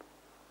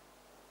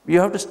 You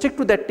have to stick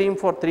to that team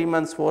for 3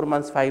 months, 4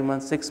 months, 5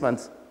 months, 6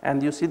 months,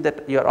 and you see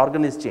that your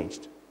organ is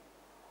changed.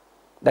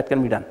 That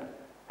can be done.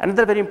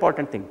 Another very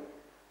important thing,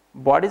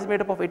 body is made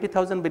up of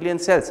 80,000 billion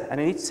cells, and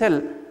in each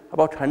cell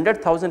about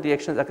 100,000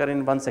 reactions occur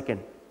in 1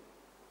 second.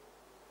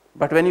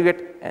 But when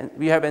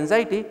we have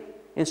anxiety,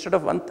 instead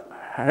of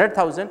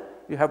 100,000,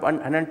 you have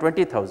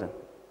 120,000.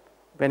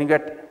 When you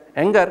get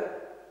anger,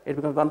 it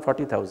becomes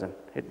 140,000.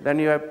 Then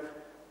you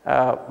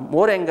have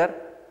more anger,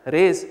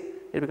 rage,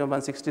 it becomes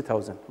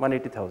 160,000,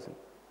 180,000.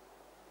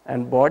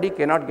 And body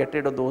cannot get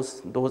rid of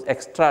those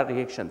extra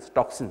reactions,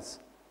 toxins.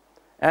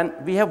 And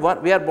we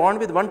are born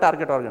with one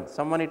target organ.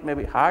 Someone it may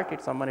be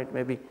heart, someone it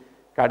may be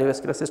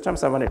cardiovascular system,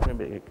 someone it may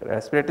be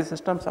respiratory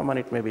system, someone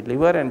it may be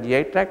liver and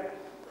GI tract,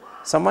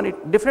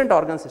 different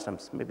organ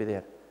systems may be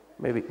there,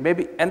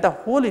 maybe, and the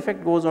whole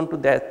effect goes on to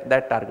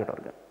that target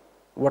organ.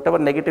 Whatever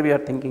negative you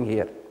are thinking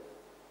here,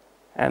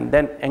 and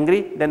then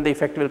angry, then the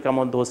effect will come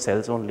on those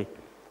cells only.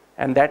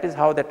 And that is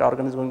how that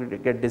organ is going to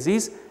get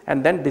disease,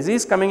 and then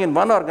disease coming in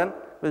one organ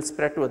will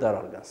spread to other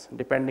organs,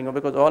 depending on,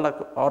 because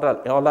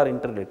all are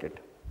interrelated.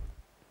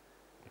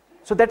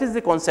 So that is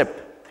the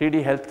concept,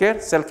 3D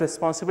healthcare,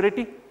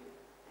 self-responsibility,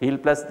 heal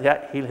plus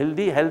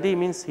healthy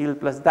means heal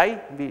plus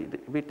die.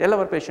 We tell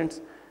our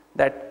patients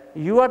that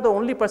you are the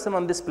only person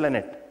on this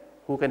planet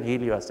who can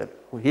heal yourself,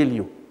 who heal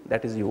you,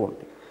 that is you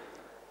only.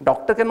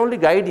 Doctor can only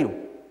guide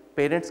you,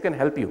 parents can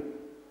help you,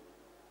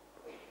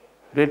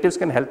 relatives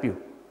can help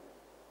you,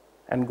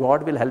 and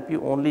God will help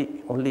you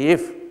only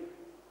if,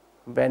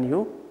 when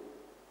you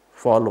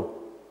follow,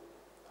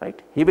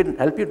 right? He will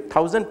help you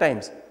 1,000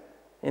 times.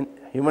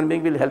 Human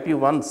being will help you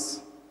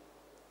once,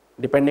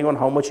 depending on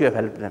how much you have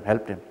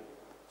helped him.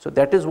 So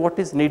that is what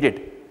is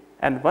needed.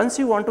 And once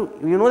you want to,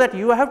 you know that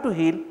you have to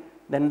heal,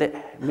 then the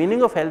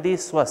meaning of healthy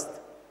is swasth.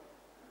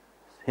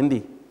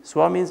 Hindi,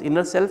 swa means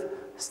inner self,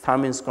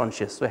 stha means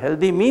conscious. So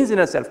healthy means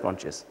inner self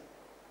conscious.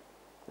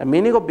 The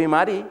meaning of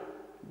bimari,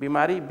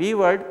 B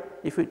word,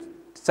 if you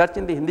search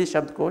in the Hindi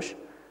Shabd Kosh,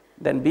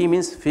 then B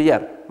means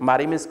fear,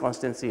 mari means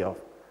constancy of.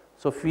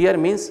 So fear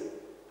means,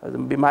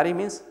 bimari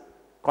means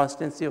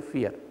constancy of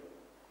fear.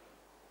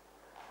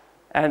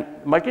 And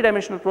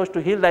multidimensional approach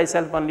to heal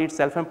thyself, one needs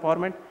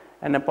self-empowerment,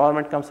 and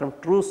empowerment comes from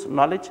true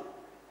knowledge,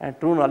 and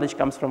true knowledge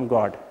comes from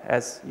God.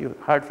 As you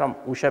heard from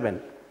Usha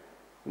Ben,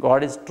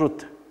 God is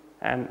truth,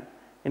 and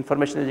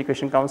information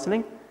education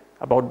counseling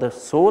about the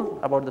soul,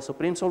 about the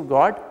supreme soul,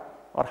 God,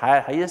 or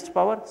highest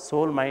power,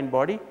 soul, mind,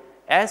 body,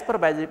 as per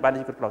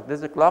biological clock. There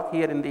is a clock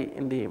here in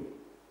the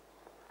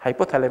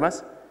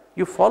hypothalamus.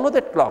 You follow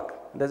that clock.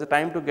 There is a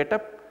time to get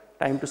up,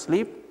 time to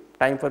sleep,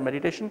 time for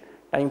meditation,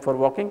 time for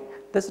walking.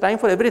 There is time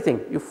for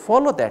everything. You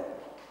follow that.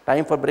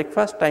 Time for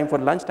breakfast, time for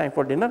lunch, time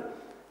for dinner.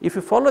 If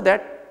you follow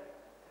that,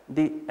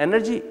 the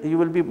energy, you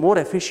will be more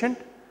efficient.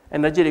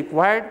 Energy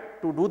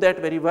required to do that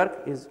very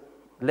work is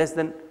less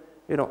than,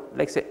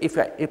 like say, if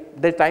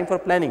there is time for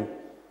planning,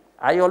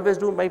 I always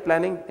do my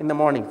planning in the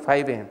morning,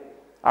 5 a.m.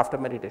 after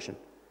meditation.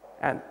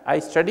 And I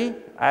study,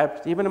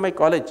 even in my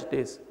college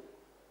days,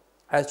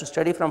 I used to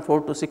study from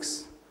 4 to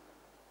 6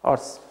 or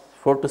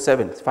 4 to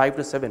 7, 5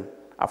 to 7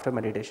 after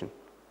meditation.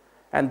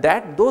 And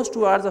those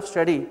 2 hours of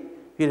study,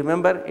 you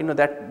remember,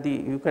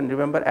 you can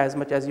remember as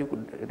much as you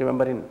could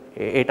remember in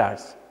 8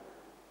 hours.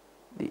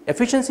 The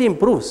efficiency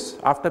improves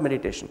after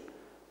meditation,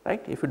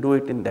 right, if you do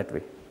it in that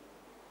way.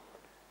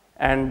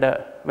 And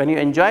when you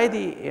enjoy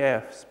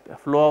the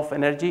flow of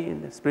energy,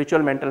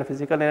 spiritual, mental and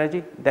physical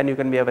energy, then you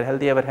can be ever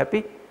healthy, ever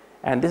happy.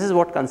 And this is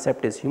what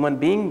concept is. Human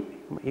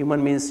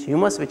means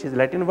humus, which is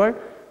Latin word,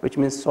 which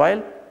means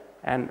soil,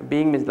 and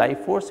being means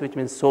life force, which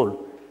means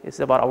soul. It's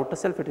about outer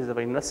self, it is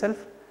about inner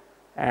self.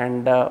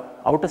 And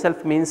outer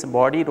self means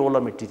body, role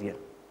or material,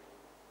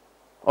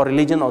 or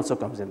religion also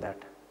comes in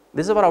that.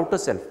 This is our outer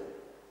self,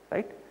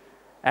 right?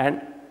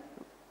 And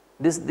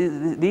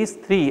these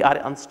 3 are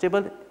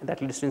unstable,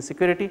 that leads to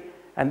insecurity,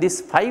 and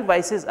these 5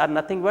 vices are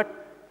nothing but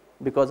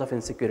because of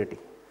insecurity,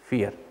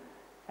 fear,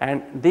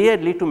 and they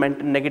lead to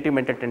negative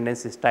mental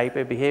tendencies, type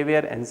A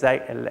behavior,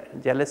 anxiety,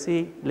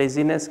 jealousy,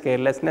 laziness,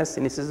 carelessness,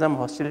 cynicism,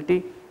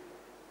 hostility,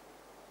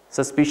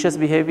 suspicious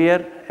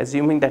behavior,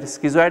 assuming that is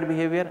schizoid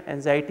behavior,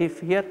 anxiety,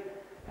 fear,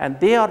 and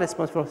they are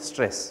responsible for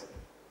stress.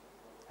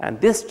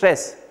 And this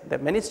stress, there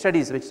are many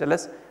studies which tell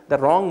us the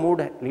wrong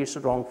mood leads to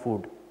wrong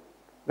food.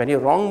 When you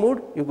are wrong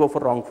mood, you go for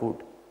wrong food.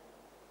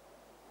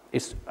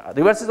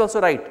 Reverse is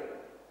also right.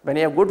 When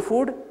you have good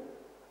food,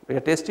 you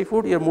have tasty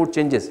food, your mood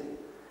changes.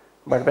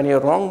 But when you are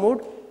wrong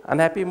mood,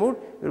 unhappy mood,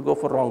 you will go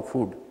for wrong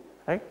food,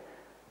 right?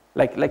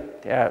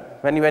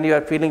 When you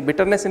are feeling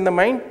bitterness in the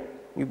mind,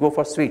 you go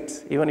for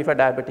sweets. Even if you are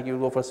diabetic, you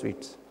will go for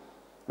sweets.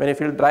 When you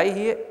feel dry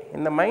here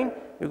in the mind,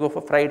 you go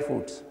for fried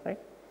foods, right?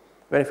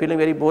 When you are feeling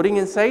very boring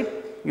inside,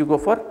 you go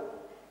for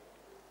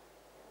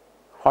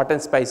hot and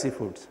spicy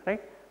foods,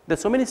 right? There are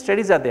so many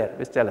studies are there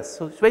which tell us.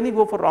 So when you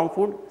go for wrong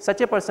food,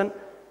 such a person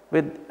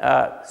with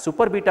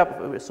super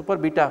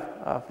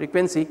beta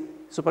frequency,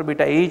 super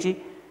beta EEG,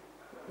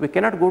 we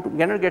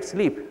cannot get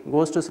sleep,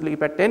 goes to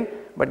sleep at 10,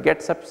 but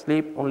gets up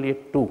sleep only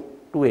at 2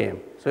 a.m.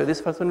 So,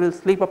 this person will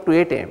sleep up to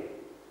 8 a.m.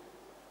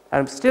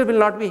 and still will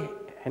not be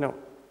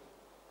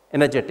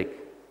energetic,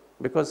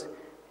 because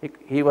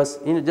he was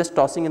just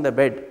tossing in the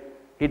bed,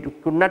 he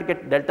could not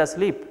get delta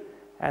sleep,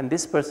 and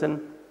this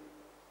person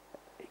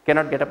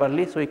cannot get up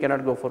early, so he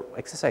cannot go for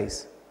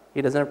exercise.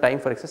 He does not have time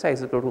for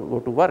exercise, go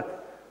to work,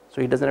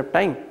 so he does not have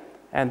time,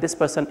 and this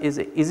person is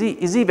an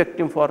easy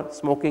victim for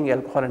smoking,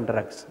 alcohol and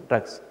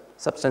drugs,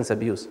 substance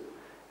abuse,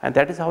 and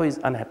that is how he is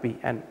unhappy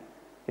and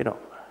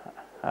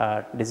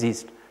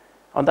diseased.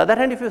 On the other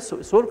hand, if your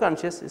soul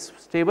conscious is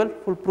stable,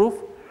 foolproof,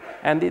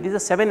 and these are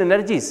 7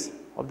 energies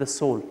of the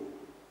soul,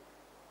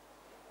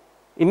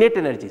 innate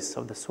energies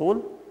of the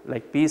soul,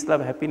 like peace,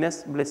 love,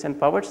 happiness, bliss and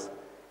powers.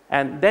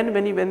 And then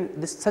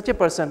when such a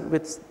person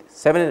with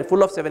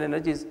full of 7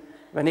 energies,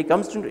 when he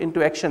comes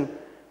into action,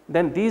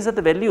 then these are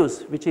the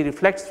values which he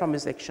reflects from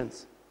his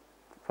actions,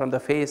 from the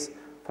face,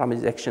 from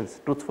his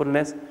actions,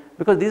 truthfulness,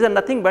 because these are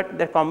nothing but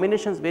the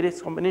combinations,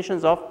 various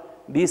combinations of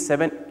these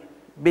 7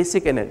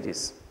 basic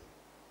energies.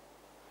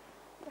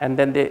 And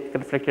then they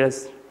reflected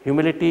as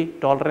humility,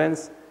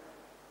 tolerance,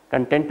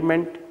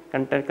 contentment,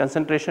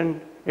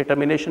 concentration,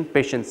 determination,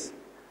 patience.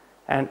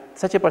 And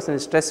such a person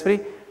is stress free.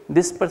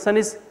 This person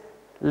is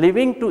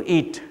living to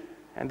eat,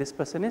 and this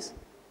person is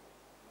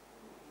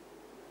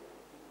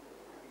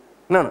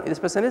this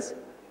person is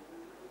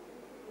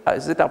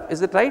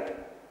is it right?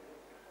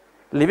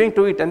 Living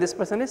to eat, and this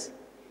person is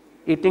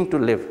eating to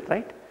live,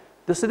 right?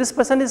 So this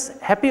person is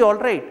happy, all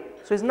right.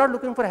 So he is not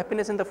looking for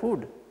happiness in the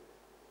food.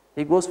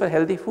 He goes for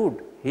healthy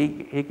food.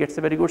 He gets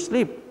a very good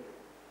sleep.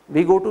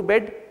 We go to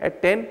bed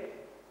at 10,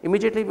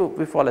 immediately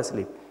we fall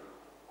asleep.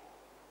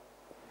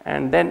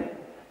 And then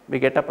we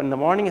get up in the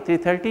morning at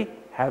 3:30,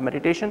 have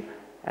meditation,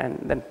 and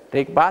then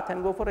take bath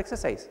and go for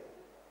exercise.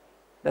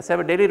 That's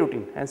our daily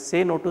routine, and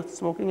say no to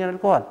smoking and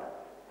alcohol.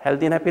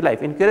 Healthy and happy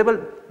life. Incurable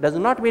does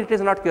not mean it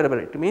is not curable.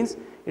 It means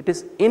it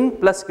is in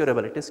plus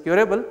curable. It is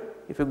curable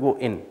if you go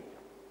in.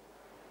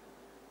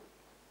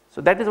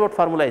 So that is what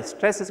formula is.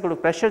 Stress is equal to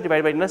pressure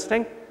divided by inner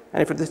strength,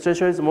 and if this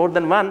pressure is more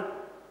than 1,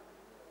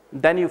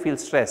 then you feel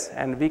stress,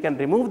 and we can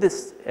remove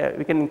this,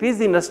 we can increase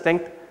the inner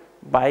strength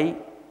by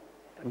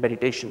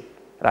meditation,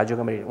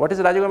 Rajoga meditation. What is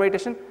Rajoga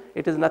meditation?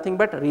 It is nothing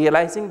but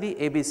realizing the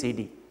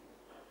ABCD.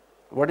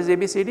 What is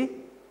ABCD?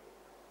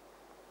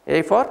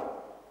 A for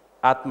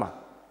Atma,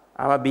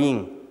 I am a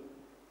being.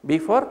 B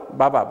for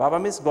Baba, Baba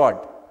means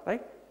God,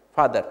 right?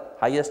 Father,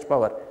 highest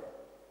power.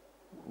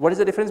 What is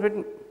the difference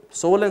between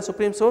soul and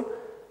supreme soul?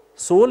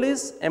 Soul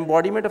is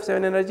embodiment of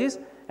 7 energies,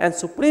 and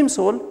supreme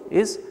soul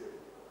is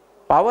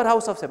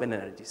powerhouse of 7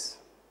 energies.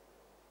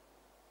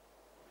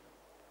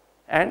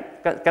 And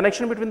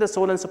connection between the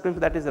soul and supreme,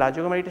 that is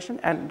Rajoga meditation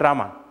and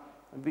drama.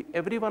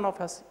 Every one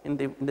of us in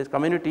this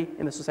community,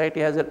 in the society,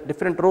 has a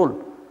different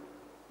role,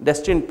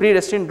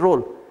 predestined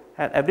role,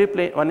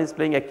 and one is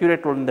playing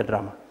accurate role in the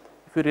drama.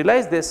 If you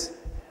realize this,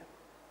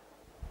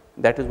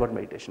 that is what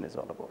meditation is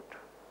all about.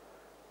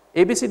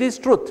 ABCD is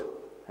truth.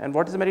 And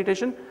what is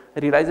meditation?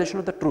 Realization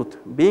of the truth,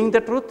 being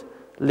the truth,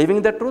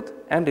 living the truth,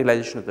 and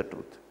realization of the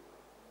truth.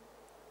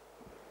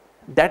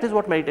 That is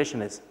what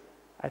meditation is.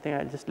 I think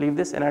I will just leave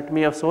this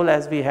anatomy of soul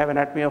as we have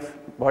anatomy of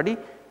body.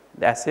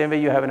 The same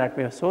way you have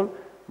anatomy of soul,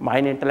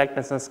 mind, intellect,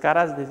 and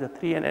sanskaras. These are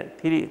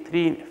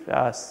three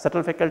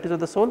subtle faculties of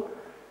the soul,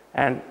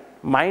 and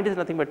mind is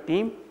nothing but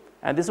team.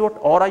 And this is what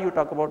aura you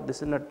talk about.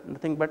 This is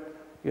nothing but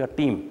your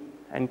team.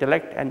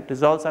 Intellect and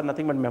resolves are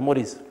nothing but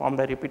memories formed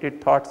by repeated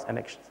thoughts and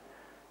actions,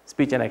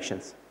 speech and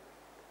actions.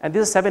 And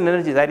these are 7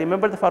 energies. I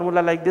remember the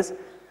formula like this: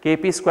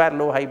 Kp square,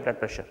 low high blood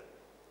pressure.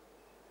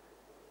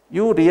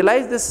 You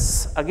realize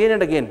this again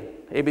and again,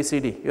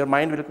 ABCD, your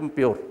mind will become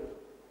pure.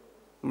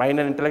 Mind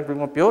and intellect will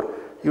become pure.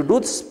 You do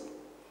this,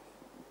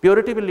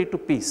 purity will lead to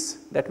peace.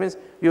 That means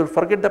you will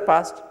forget the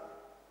past,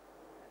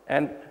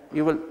 and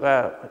you will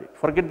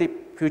forget the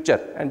future,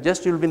 and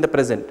just you will be in the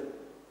present,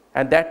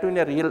 and that too in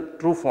a real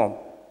true form.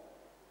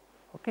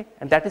 Okay,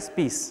 and that is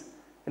peace.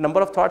 The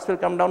number of thoughts will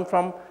come down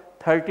from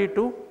 30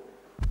 to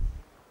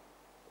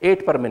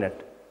 8 per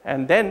minute,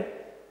 and then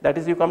that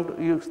is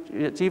you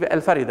achieve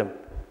alpha rhythm.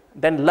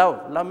 Then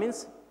love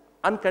means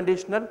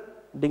unconditional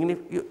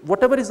dignity.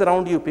 Whatever is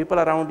around you, people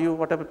around you,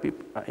 whatever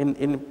people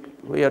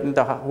you are in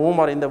the home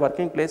or in the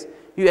working place,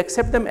 you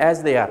accept them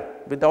as they are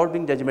without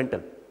being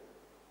judgmental.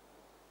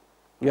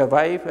 Your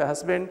wife, your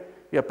husband,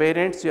 your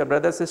parents, your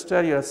brother,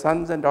 sister, your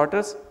sons and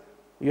daughters,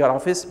 your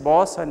office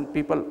boss and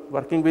people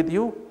working with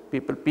you,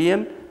 people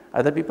PN,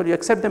 other people, you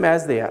accept them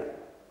as they are.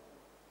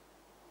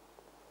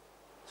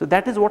 So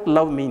that is what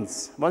love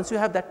means. Once you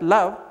have that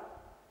love,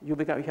 you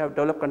have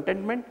developed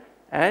contentment,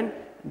 and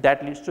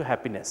that leads to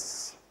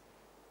happiness.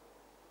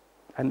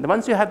 And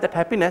once you have that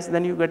happiness,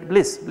 then you get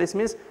bliss. Bliss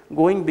means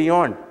going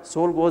beyond.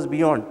 Soul goes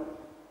beyond.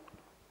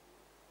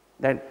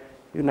 That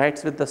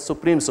unites with the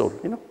supreme soul,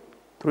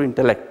 through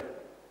intellect.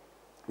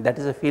 That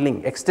is a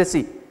feeling,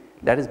 ecstasy.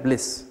 That is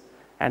bliss.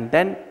 And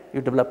then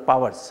you develop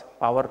powers.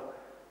 Power.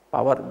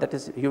 That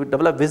is, you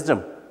develop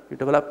wisdom. You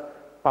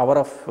develop power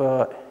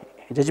of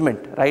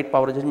judgment, right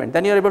power judgment,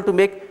 then you are able to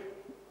make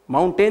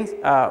mountains,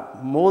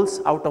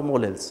 moles out of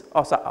molehills,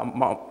 or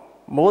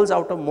moles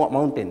out of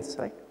mountains,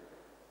 right.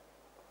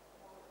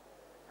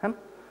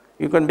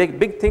 You can make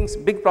big things,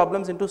 big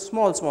problems into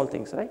small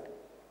things, right.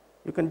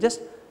 You can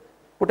just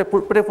put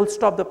a full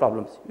stop the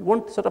problems. You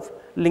won't sort of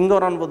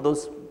linger on with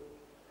those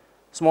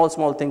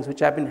small things which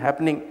have been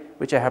happening,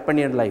 which have happened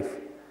in your life.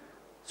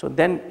 So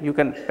then you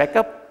can pack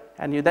up,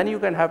 and then you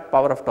can have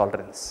power of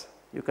tolerance.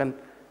 You can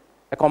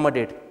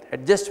accommodate,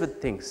 adjust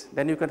with things.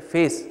 Then you can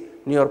face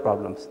newer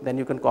problems. Then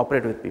you can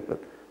cooperate with people.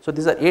 So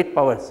these are 8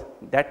 powers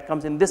that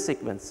comes in this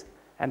sequence.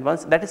 And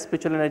once that is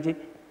spiritual energy,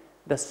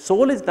 the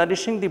soul is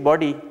nourishing the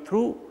body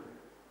through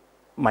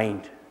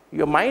mind.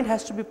 Your mind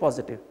has to be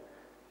positive.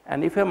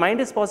 And if your mind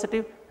is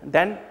positive,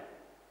 then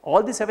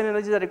all the 7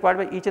 energies are required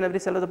by each and every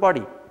cell of the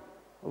body.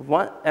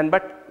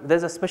 But there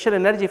is a special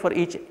energy for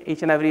each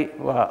and every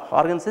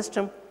organ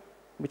system,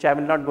 which I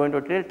will not go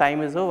into detail,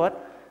 time is over.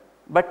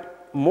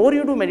 But more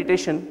you do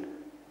meditation,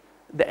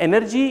 the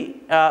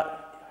energy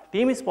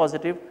team is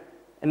positive,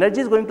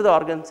 energy is going to the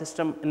organ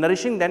system,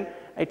 nourishing, then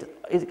it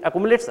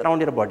accumulates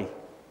around your body.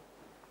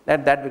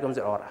 That becomes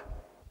your aura.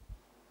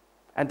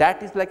 And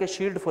that is like a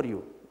shield for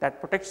you,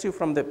 that protects you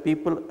from the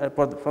people,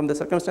 from the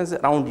circumstances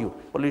around you,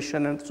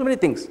 pollution and so many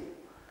things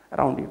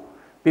around you.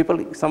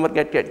 People, someone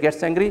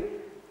gets angry,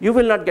 you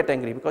will not get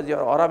angry because your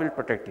aura will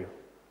protect you.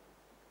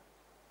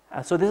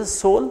 So this is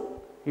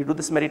soul. You do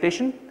this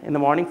meditation in the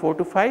morning 4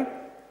 to 5.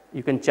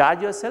 You can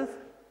charge yourself.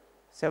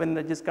 7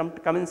 energies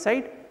come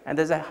inside, and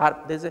there's a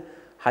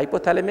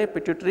hypothalamic,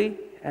 pituitary,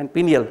 and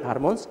pineal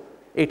hormones.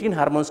 18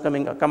 hormones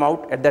come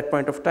out at that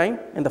point of time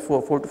in the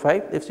 4 to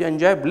 5. If you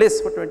enjoy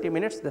bliss for 20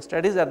 minutes, the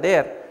studies are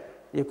there.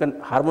 You can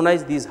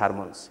harmonize these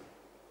hormones,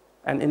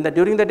 and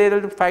during the day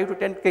there will be 5 to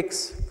 10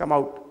 kicks come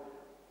out,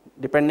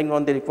 depending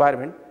on the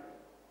requirement.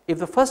 If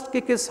the first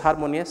kick is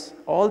harmonious,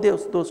 all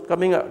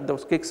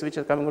those kicks which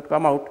are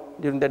come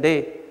out during the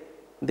day,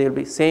 they will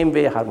be same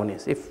way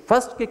harmonious. If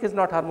first kick is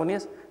not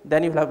harmonious,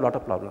 then you will have a lot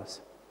of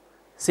problems.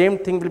 Same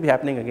thing will be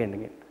happening again and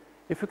again.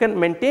 If you can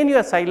maintain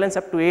your silence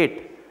up to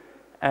 8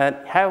 and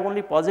have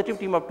only positive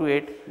team up to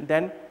 8,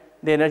 then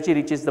the energy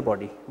reaches the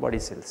body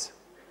cells,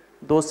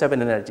 those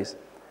 7 energies.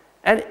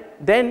 And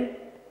then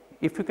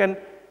if you can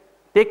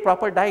take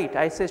proper diet,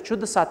 I say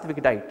Shuddha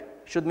Sattvic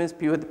diet. Shuddha means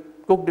pure,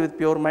 cooked with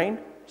pure mind.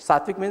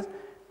 Sattvic means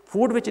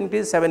food which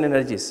increases 7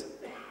 energies,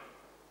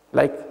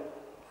 like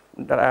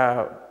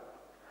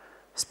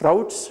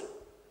sprouts,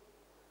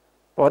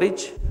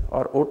 porridge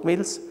or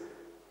oatmeals,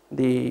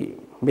 the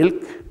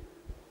milk,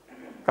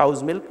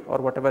 cow's milk or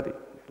whatever,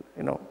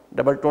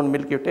 double toned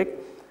milk you take,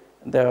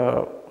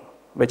 the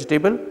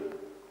vegetable,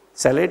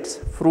 salads,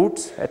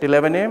 fruits at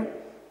 11 a.m.,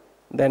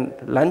 then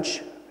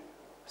lunch,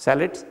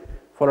 salads,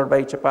 followed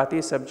by chapati,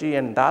 sabji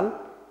and dal,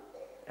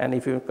 and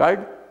if you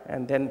curd,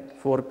 and then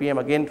 4 p.m.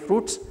 again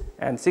fruits,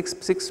 and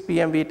 6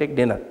 p.m. we take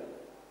dinner.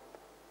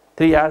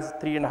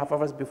 3.5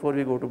 hours before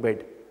we go to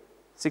bed.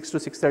 6 to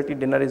 6:30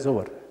 dinner is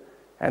over,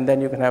 and then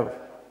you can have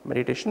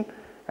meditation,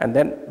 and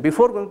then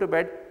before going to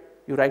bed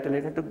you write a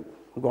letter to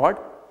God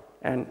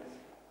and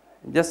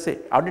just say,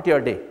 audit your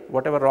day,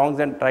 whatever wrongs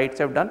and rights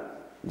you have done,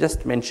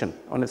 just mention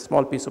on a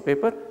small piece of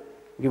paper,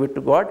 give it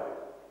to God,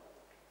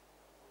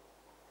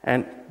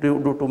 and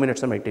do 2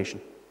 minutes of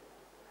meditation.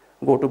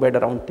 Go to bed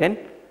around 10,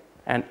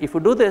 and if you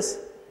do this,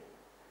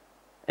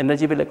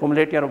 energy will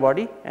accumulate in your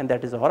body, and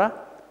that is aura,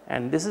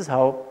 and this is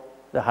how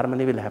the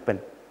harmony will happen.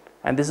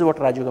 And this is what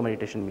Raj Yoga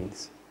meditation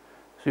means.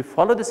 So you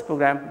follow this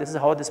program. This is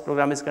how this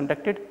program is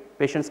conducted.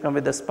 Patients come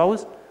with the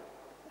spouse,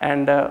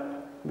 and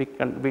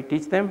we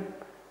teach them.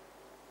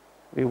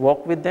 We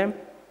walk with them.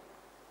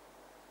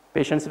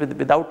 Patients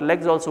without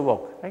legs also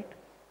walk, right?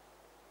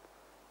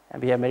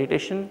 And we have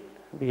meditation.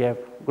 We have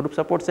group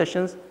support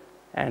sessions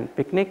and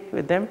picnic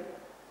with them.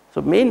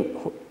 So main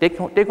take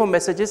home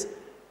message is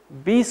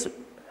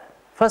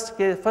first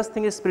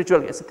thing is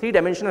spiritual. It's a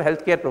 3-dimensional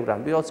healthcare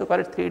program. We also call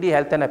it 3D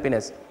health and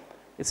happiness.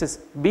 It says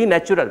be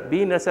natural,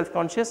 be inner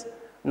self-conscious,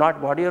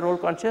 not body or role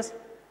conscious,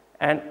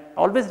 and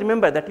always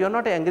remember that you are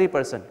not an angry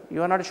person,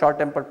 you are not a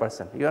short-tempered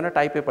person, you are not a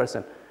type A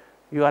person,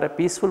 you are a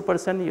peaceful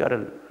person, you are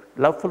a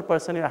loveful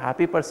person, you are a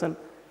happy person,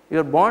 you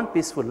are born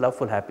peaceful,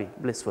 loveful, happy,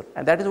 blissful,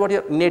 and that is what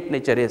your innate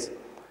nature is.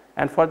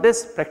 And for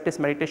this, practice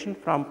meditation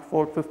from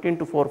 4:15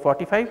 to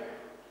 4:45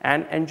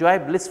 and enjoy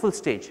blissful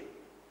stage,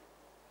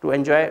 to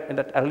enjoy in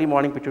that early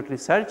morning pituitary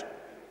surge,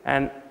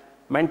 and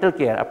mental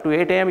care. Up to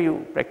 8 a.m.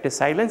 you practice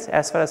silence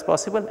as far as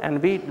possible,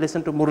 and we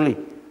listen to Murli,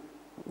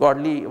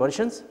 godly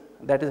versions,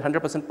 that is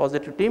 100%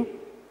 positive team,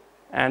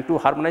 and to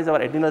harmonize our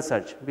adrenal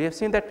surge. We have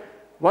seen that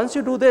once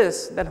you do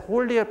this, then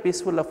whole day you are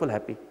peaceful, loveful,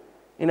 happy.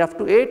 In up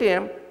to 8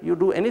 a.m. you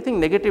do anything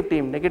negative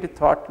team, negative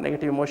thought,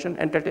 negative emotion,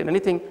 entertain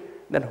anything,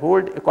 then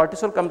whole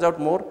cortisol comes out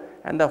more,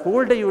 and the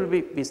whole day you will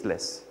be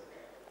peaceless.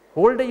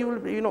 Whole day you will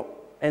be,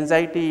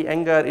 anxiety,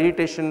 anger,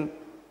 irritation,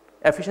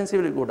 efficiency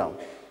will go down.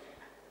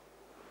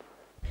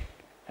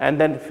 And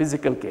then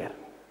physical care,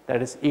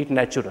 that is eat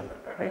natural,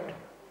 right?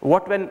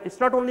 It's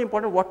not only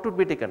important what to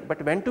be taken,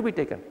 but when to be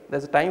taken. There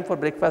is a time for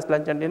breakfast,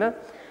 lunch and dinner,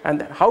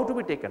 and how to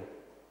be taken.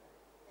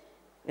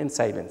 in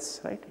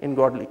silence, right, in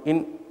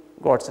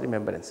God's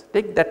remembrance.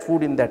 Take that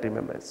food in that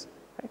remembrance,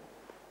 right,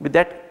 with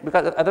that,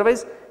 because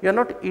otherwise you are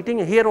not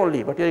eating here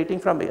only, but you are eating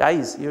from the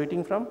eyes, you are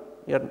eating from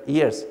your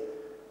ears.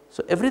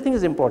 So everything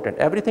is important,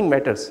 everything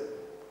matters.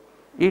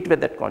 Eat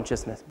with that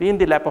consciousness, be in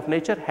the lap of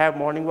nature, have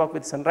morning walk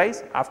with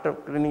sunrise, after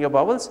cleaning your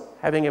bowels,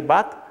 having a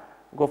bath,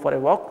 go for a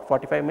walk,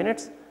 45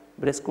 minutes,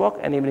 brisk walk,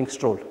 and evening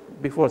stroll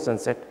before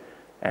sunset,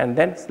 and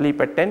then sleep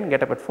at 10,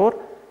 get up at 4,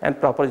 and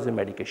proper use of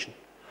medication.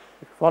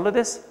 If you follow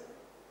this,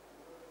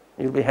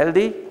 you will be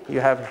healthy, you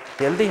have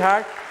healthy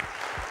heart,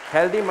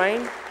 healthy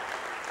mind,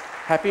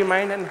 happy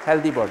mind and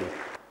healthy body.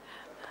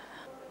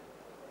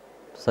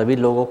 सभी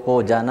लोगों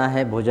को जाना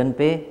है भोजन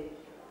पे,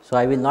 so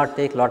I will not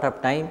take lot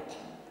of time.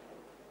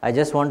 I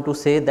just want to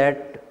say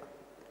that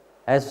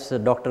as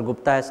Dr.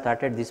 Gupta has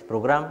started this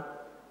program,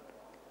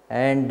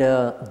 and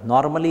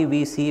normally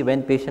we see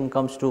when patient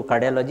comes to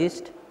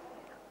cardiologist,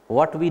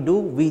 what we do,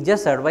 we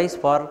just advise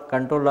for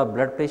control of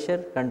blood pressure,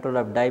 control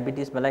of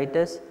diabetes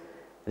mellitus,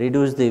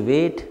 reduce the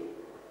weight,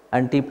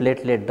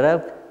 antiplatelet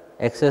drug,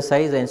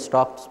 exercise and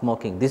stop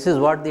smoking. This is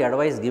what the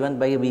advice given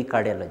by we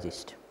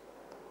cardiologist.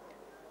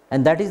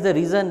 And that is the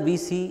reason we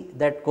see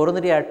that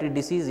coronary artery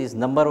disease is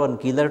 #1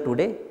 killer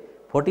today.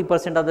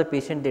 40% of the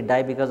patient they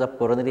die because of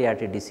coronary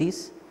artery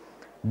disease.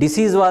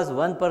 Disease was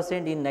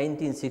 1% in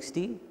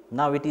 1960,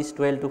 now it is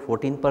 12 to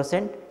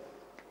 14%.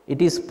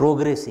 It is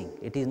progressing,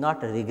 it is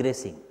not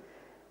regressing.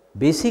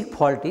 Basic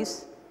fault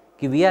is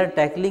that we are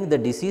tackling the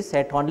disease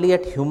only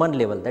at human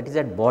level, that is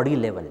at body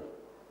level.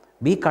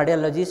 We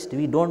cardiologists,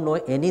 we do not know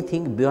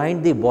anything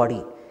behind the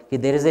body,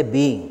 there is a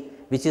being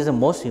which is the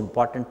most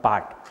important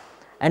part.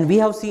 And we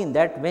have seen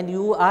that when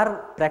you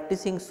are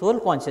practicing soul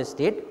conscious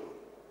state,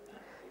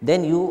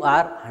 then you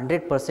are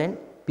 100%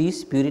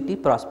 peace, purity,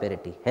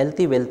 prosperity,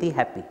 healthy, wealthy,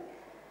 happy.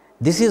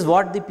 This is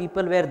what the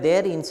people were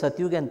there in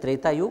Satyuga and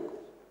Treta Yuga.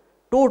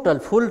 Total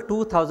full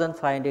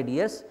 2500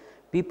 years,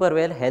 people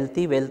were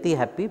healthy, wealthy,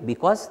 happy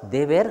because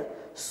they were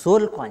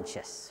soul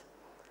conscious.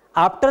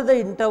 After the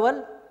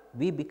interval,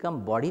 we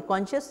become body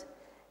conscious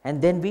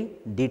and then we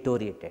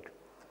deteriorated.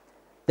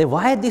 Then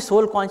why the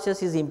soul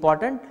conscious is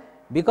important?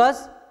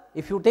 Because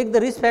if you take the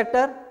risk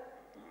factor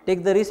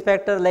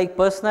like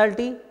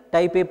personality,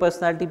 type A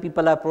personality,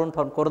 people are prone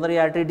for coronary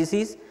artery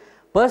disease.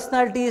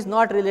 Personality is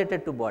not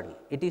related to body,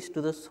 it is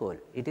to the soul,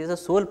 it is a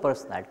soul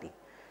personality.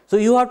 So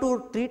you have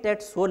to treat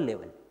at soul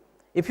level.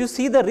 If you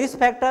see the risk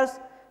factors,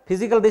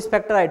 physical risk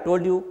factor I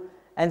told you,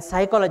 and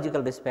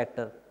psychological risk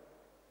factor,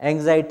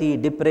 anxiety,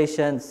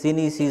 depression,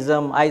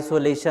 cynicism,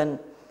 isolation,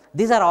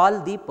 these are all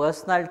the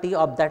personality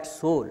of that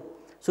soul.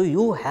 So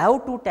you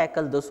have to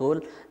tackle the soul,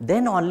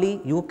 then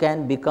only you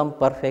can become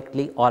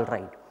perfectly all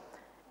right.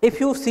 If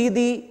you see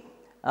the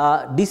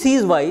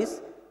disease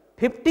wise,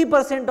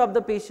 50% of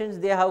the patients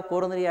they have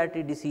coronary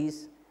artery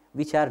disease,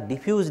 which are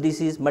diffuse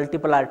disease,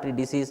 multiple artery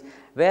disease,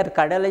 where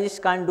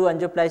cardiologist can't do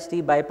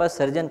angioplasty, bypass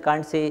surgeon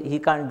can't say he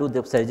can't do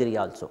the surgery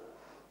also.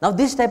 Now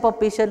this type of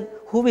patient,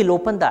 who will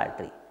open the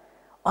artery?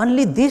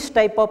 Only this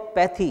type of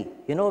pathy,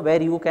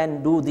 where you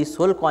can do the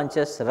soul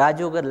conscious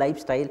Rajoga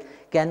lifestyle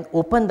can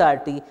open the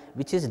artery,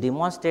 which is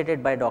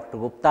demonstrated by Dr.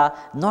 Gupta,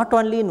 not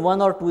only in 1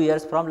 or 2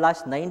 years, from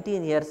last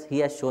 19 years he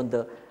has shown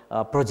the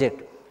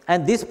project.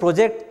 And this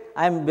project,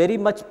 I am very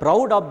much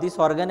proud of this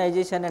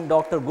organization and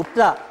Dr.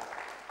 Gupta,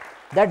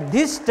 that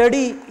this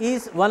study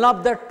is one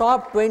of the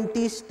top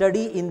 20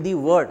 study in the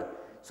world.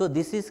 So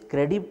this is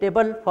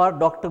creditable for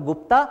Dr.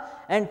 Gupta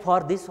and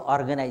for this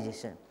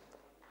organization.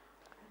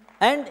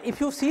 And if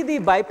you see the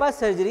bypass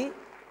surgery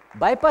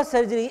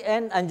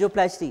and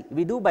angioplasty,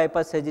 we do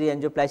bypass surgery,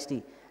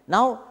 angioplasty.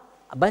 Now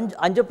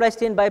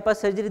angioplasty and bypass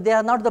surgery, they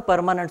are not the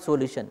permanent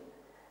solution.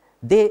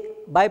 They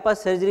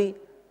bypass surgery,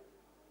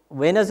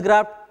 venous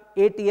graft,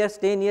 8 years,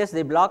 10 years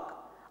they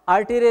block,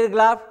 arterial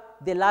graft,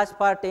 they last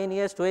for 10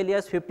 years, 12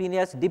 years, 15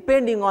 years,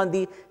 depending on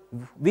the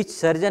which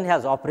surgeon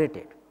has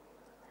operated.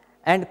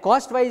 And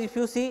cost wise, if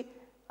you see,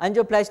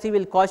 angioplasty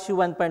will cost you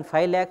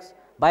 1.5 lakhs,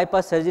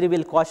 bypass surgery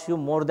will cost you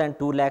more than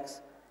 2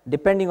 lakhs,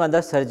 depending on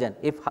the surgeon.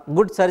 If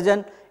good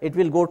surgeon, it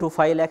will go to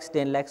 5 lakhs,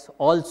 10 lakhs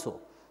also,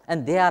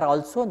 and they are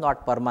also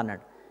not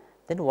permanent.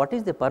 Then what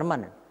is the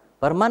permanent?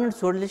 Permanent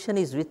solution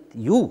is with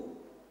you.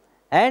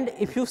 And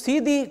if you see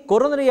the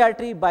coronary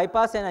artery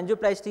bypass and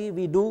angioplasty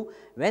we do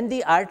when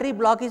the artery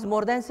block is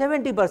more than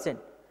 70%.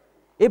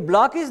 If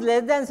block is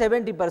less than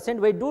 70%,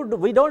 we don't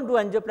do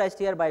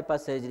angioplasty or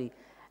bypass surgery.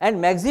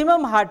 And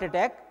maximum heart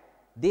attack,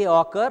 they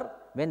occur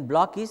when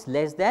block is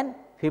less than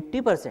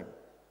 50%,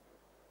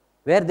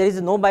 where there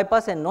is no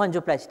bypass and no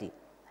angioplasty.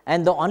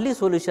 And the only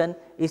solution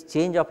is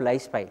change of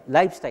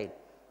lifestyle.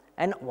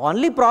 And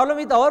only problem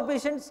with our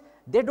patients,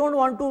 they don't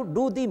want to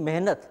do the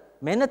mehnat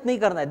nahi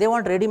karna hai, they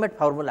want ready-made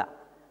formula.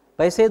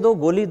 Paise do,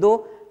 goli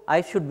do,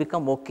 I should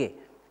become okay.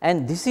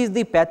 And this is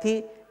the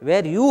pathy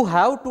where you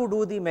have to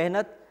do the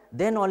mehnat,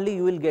 then only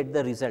you will get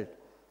the result.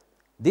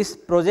 This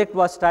project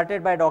was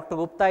started by Dr.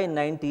 Gupta in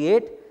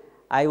 98.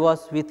 I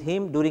was with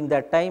him during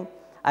that time.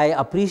 I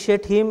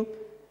appreciate him.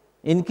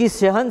 इनकी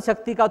सहन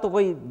शक्ति का तो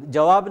कोई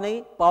जवाब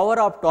नहीं, power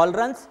of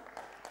tolerance.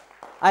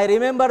 I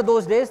remember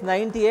those days,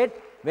 98,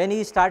 when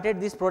he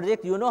started this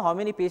project. You know how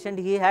many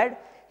patients he had?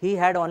 He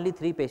had only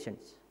 3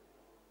 patients.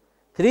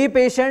 3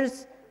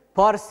 patients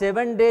for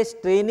 7 days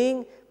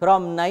training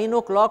from 9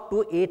 o'clock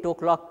to 8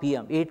 o'clock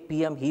p.m. 8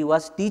 p.m. he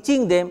was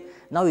teaching them.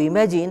 Now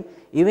imagine,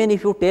 even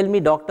if you tell me,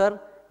 doctor,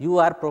 you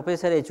are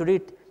Professor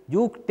HOD,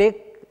 you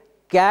take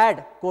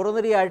CAD,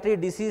 coronary artery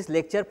disease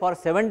lecture for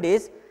 7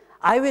 days,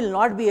 I will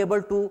not be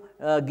able to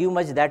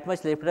give that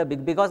much lecture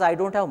because I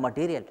don't have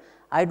material.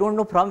 I don't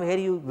know from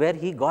where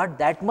he got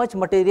that much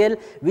material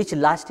which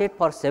lasted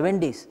for 7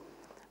 days.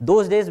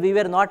 Those days we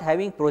were not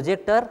having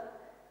projector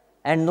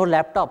and no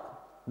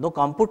laptop, no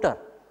computer.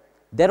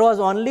 There was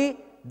only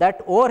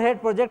that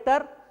overhead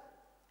projector,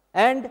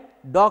 and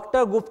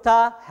Dr.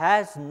 Gupta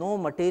has no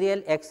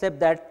material except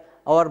that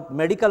our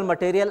medical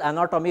material,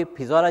 anatomy,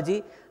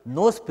 physiology,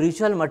 no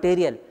spiritual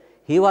material.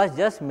 He was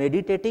just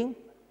meditating.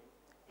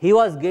 He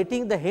was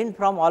getting the hint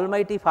from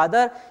Almighty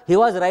Father. He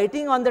was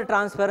writing on the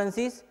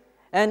transparencies,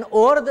 and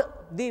over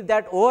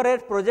that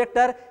overhead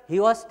projector, he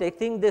was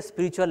taking the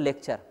spiritual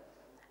lecture.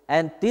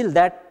 And till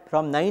that,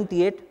 from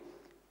 98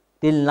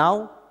 till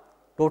now,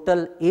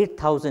 total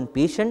 8,000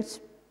 patients,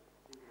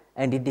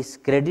 and it is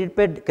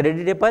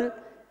creditable,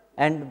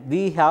 and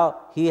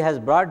he has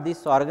brought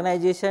this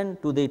organization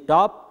to the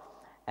top,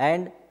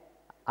 and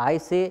I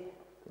say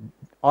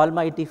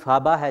Almighty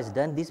Faba has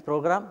done this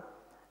program.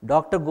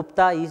 Dr.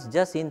 Gupta is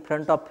just in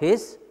front of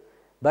his,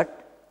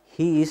 but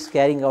he is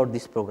carrying out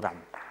this program.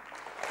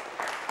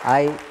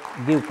 I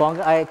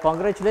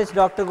congratulate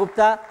Dr.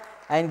 Gupta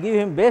and give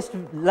him best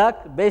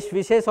luck, best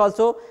wishes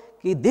also.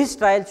 This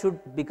trial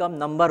should become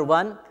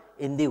 #1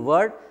 in the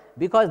world,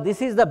 because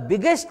this is the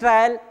biggest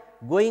trial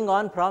going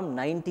on from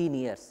 19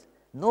 years.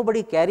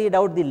 Nobody carried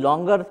out the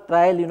longer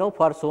trial,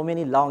 for so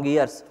many long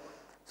years.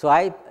 So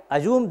I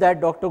assume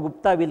that Dr.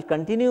 Gupta will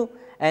continue,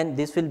 and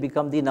this will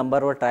become the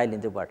 #1 trial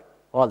in the world.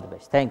 All the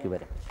best. Thank you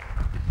very much.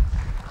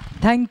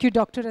 Thank you,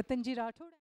 Dr. Ratanji Rathod.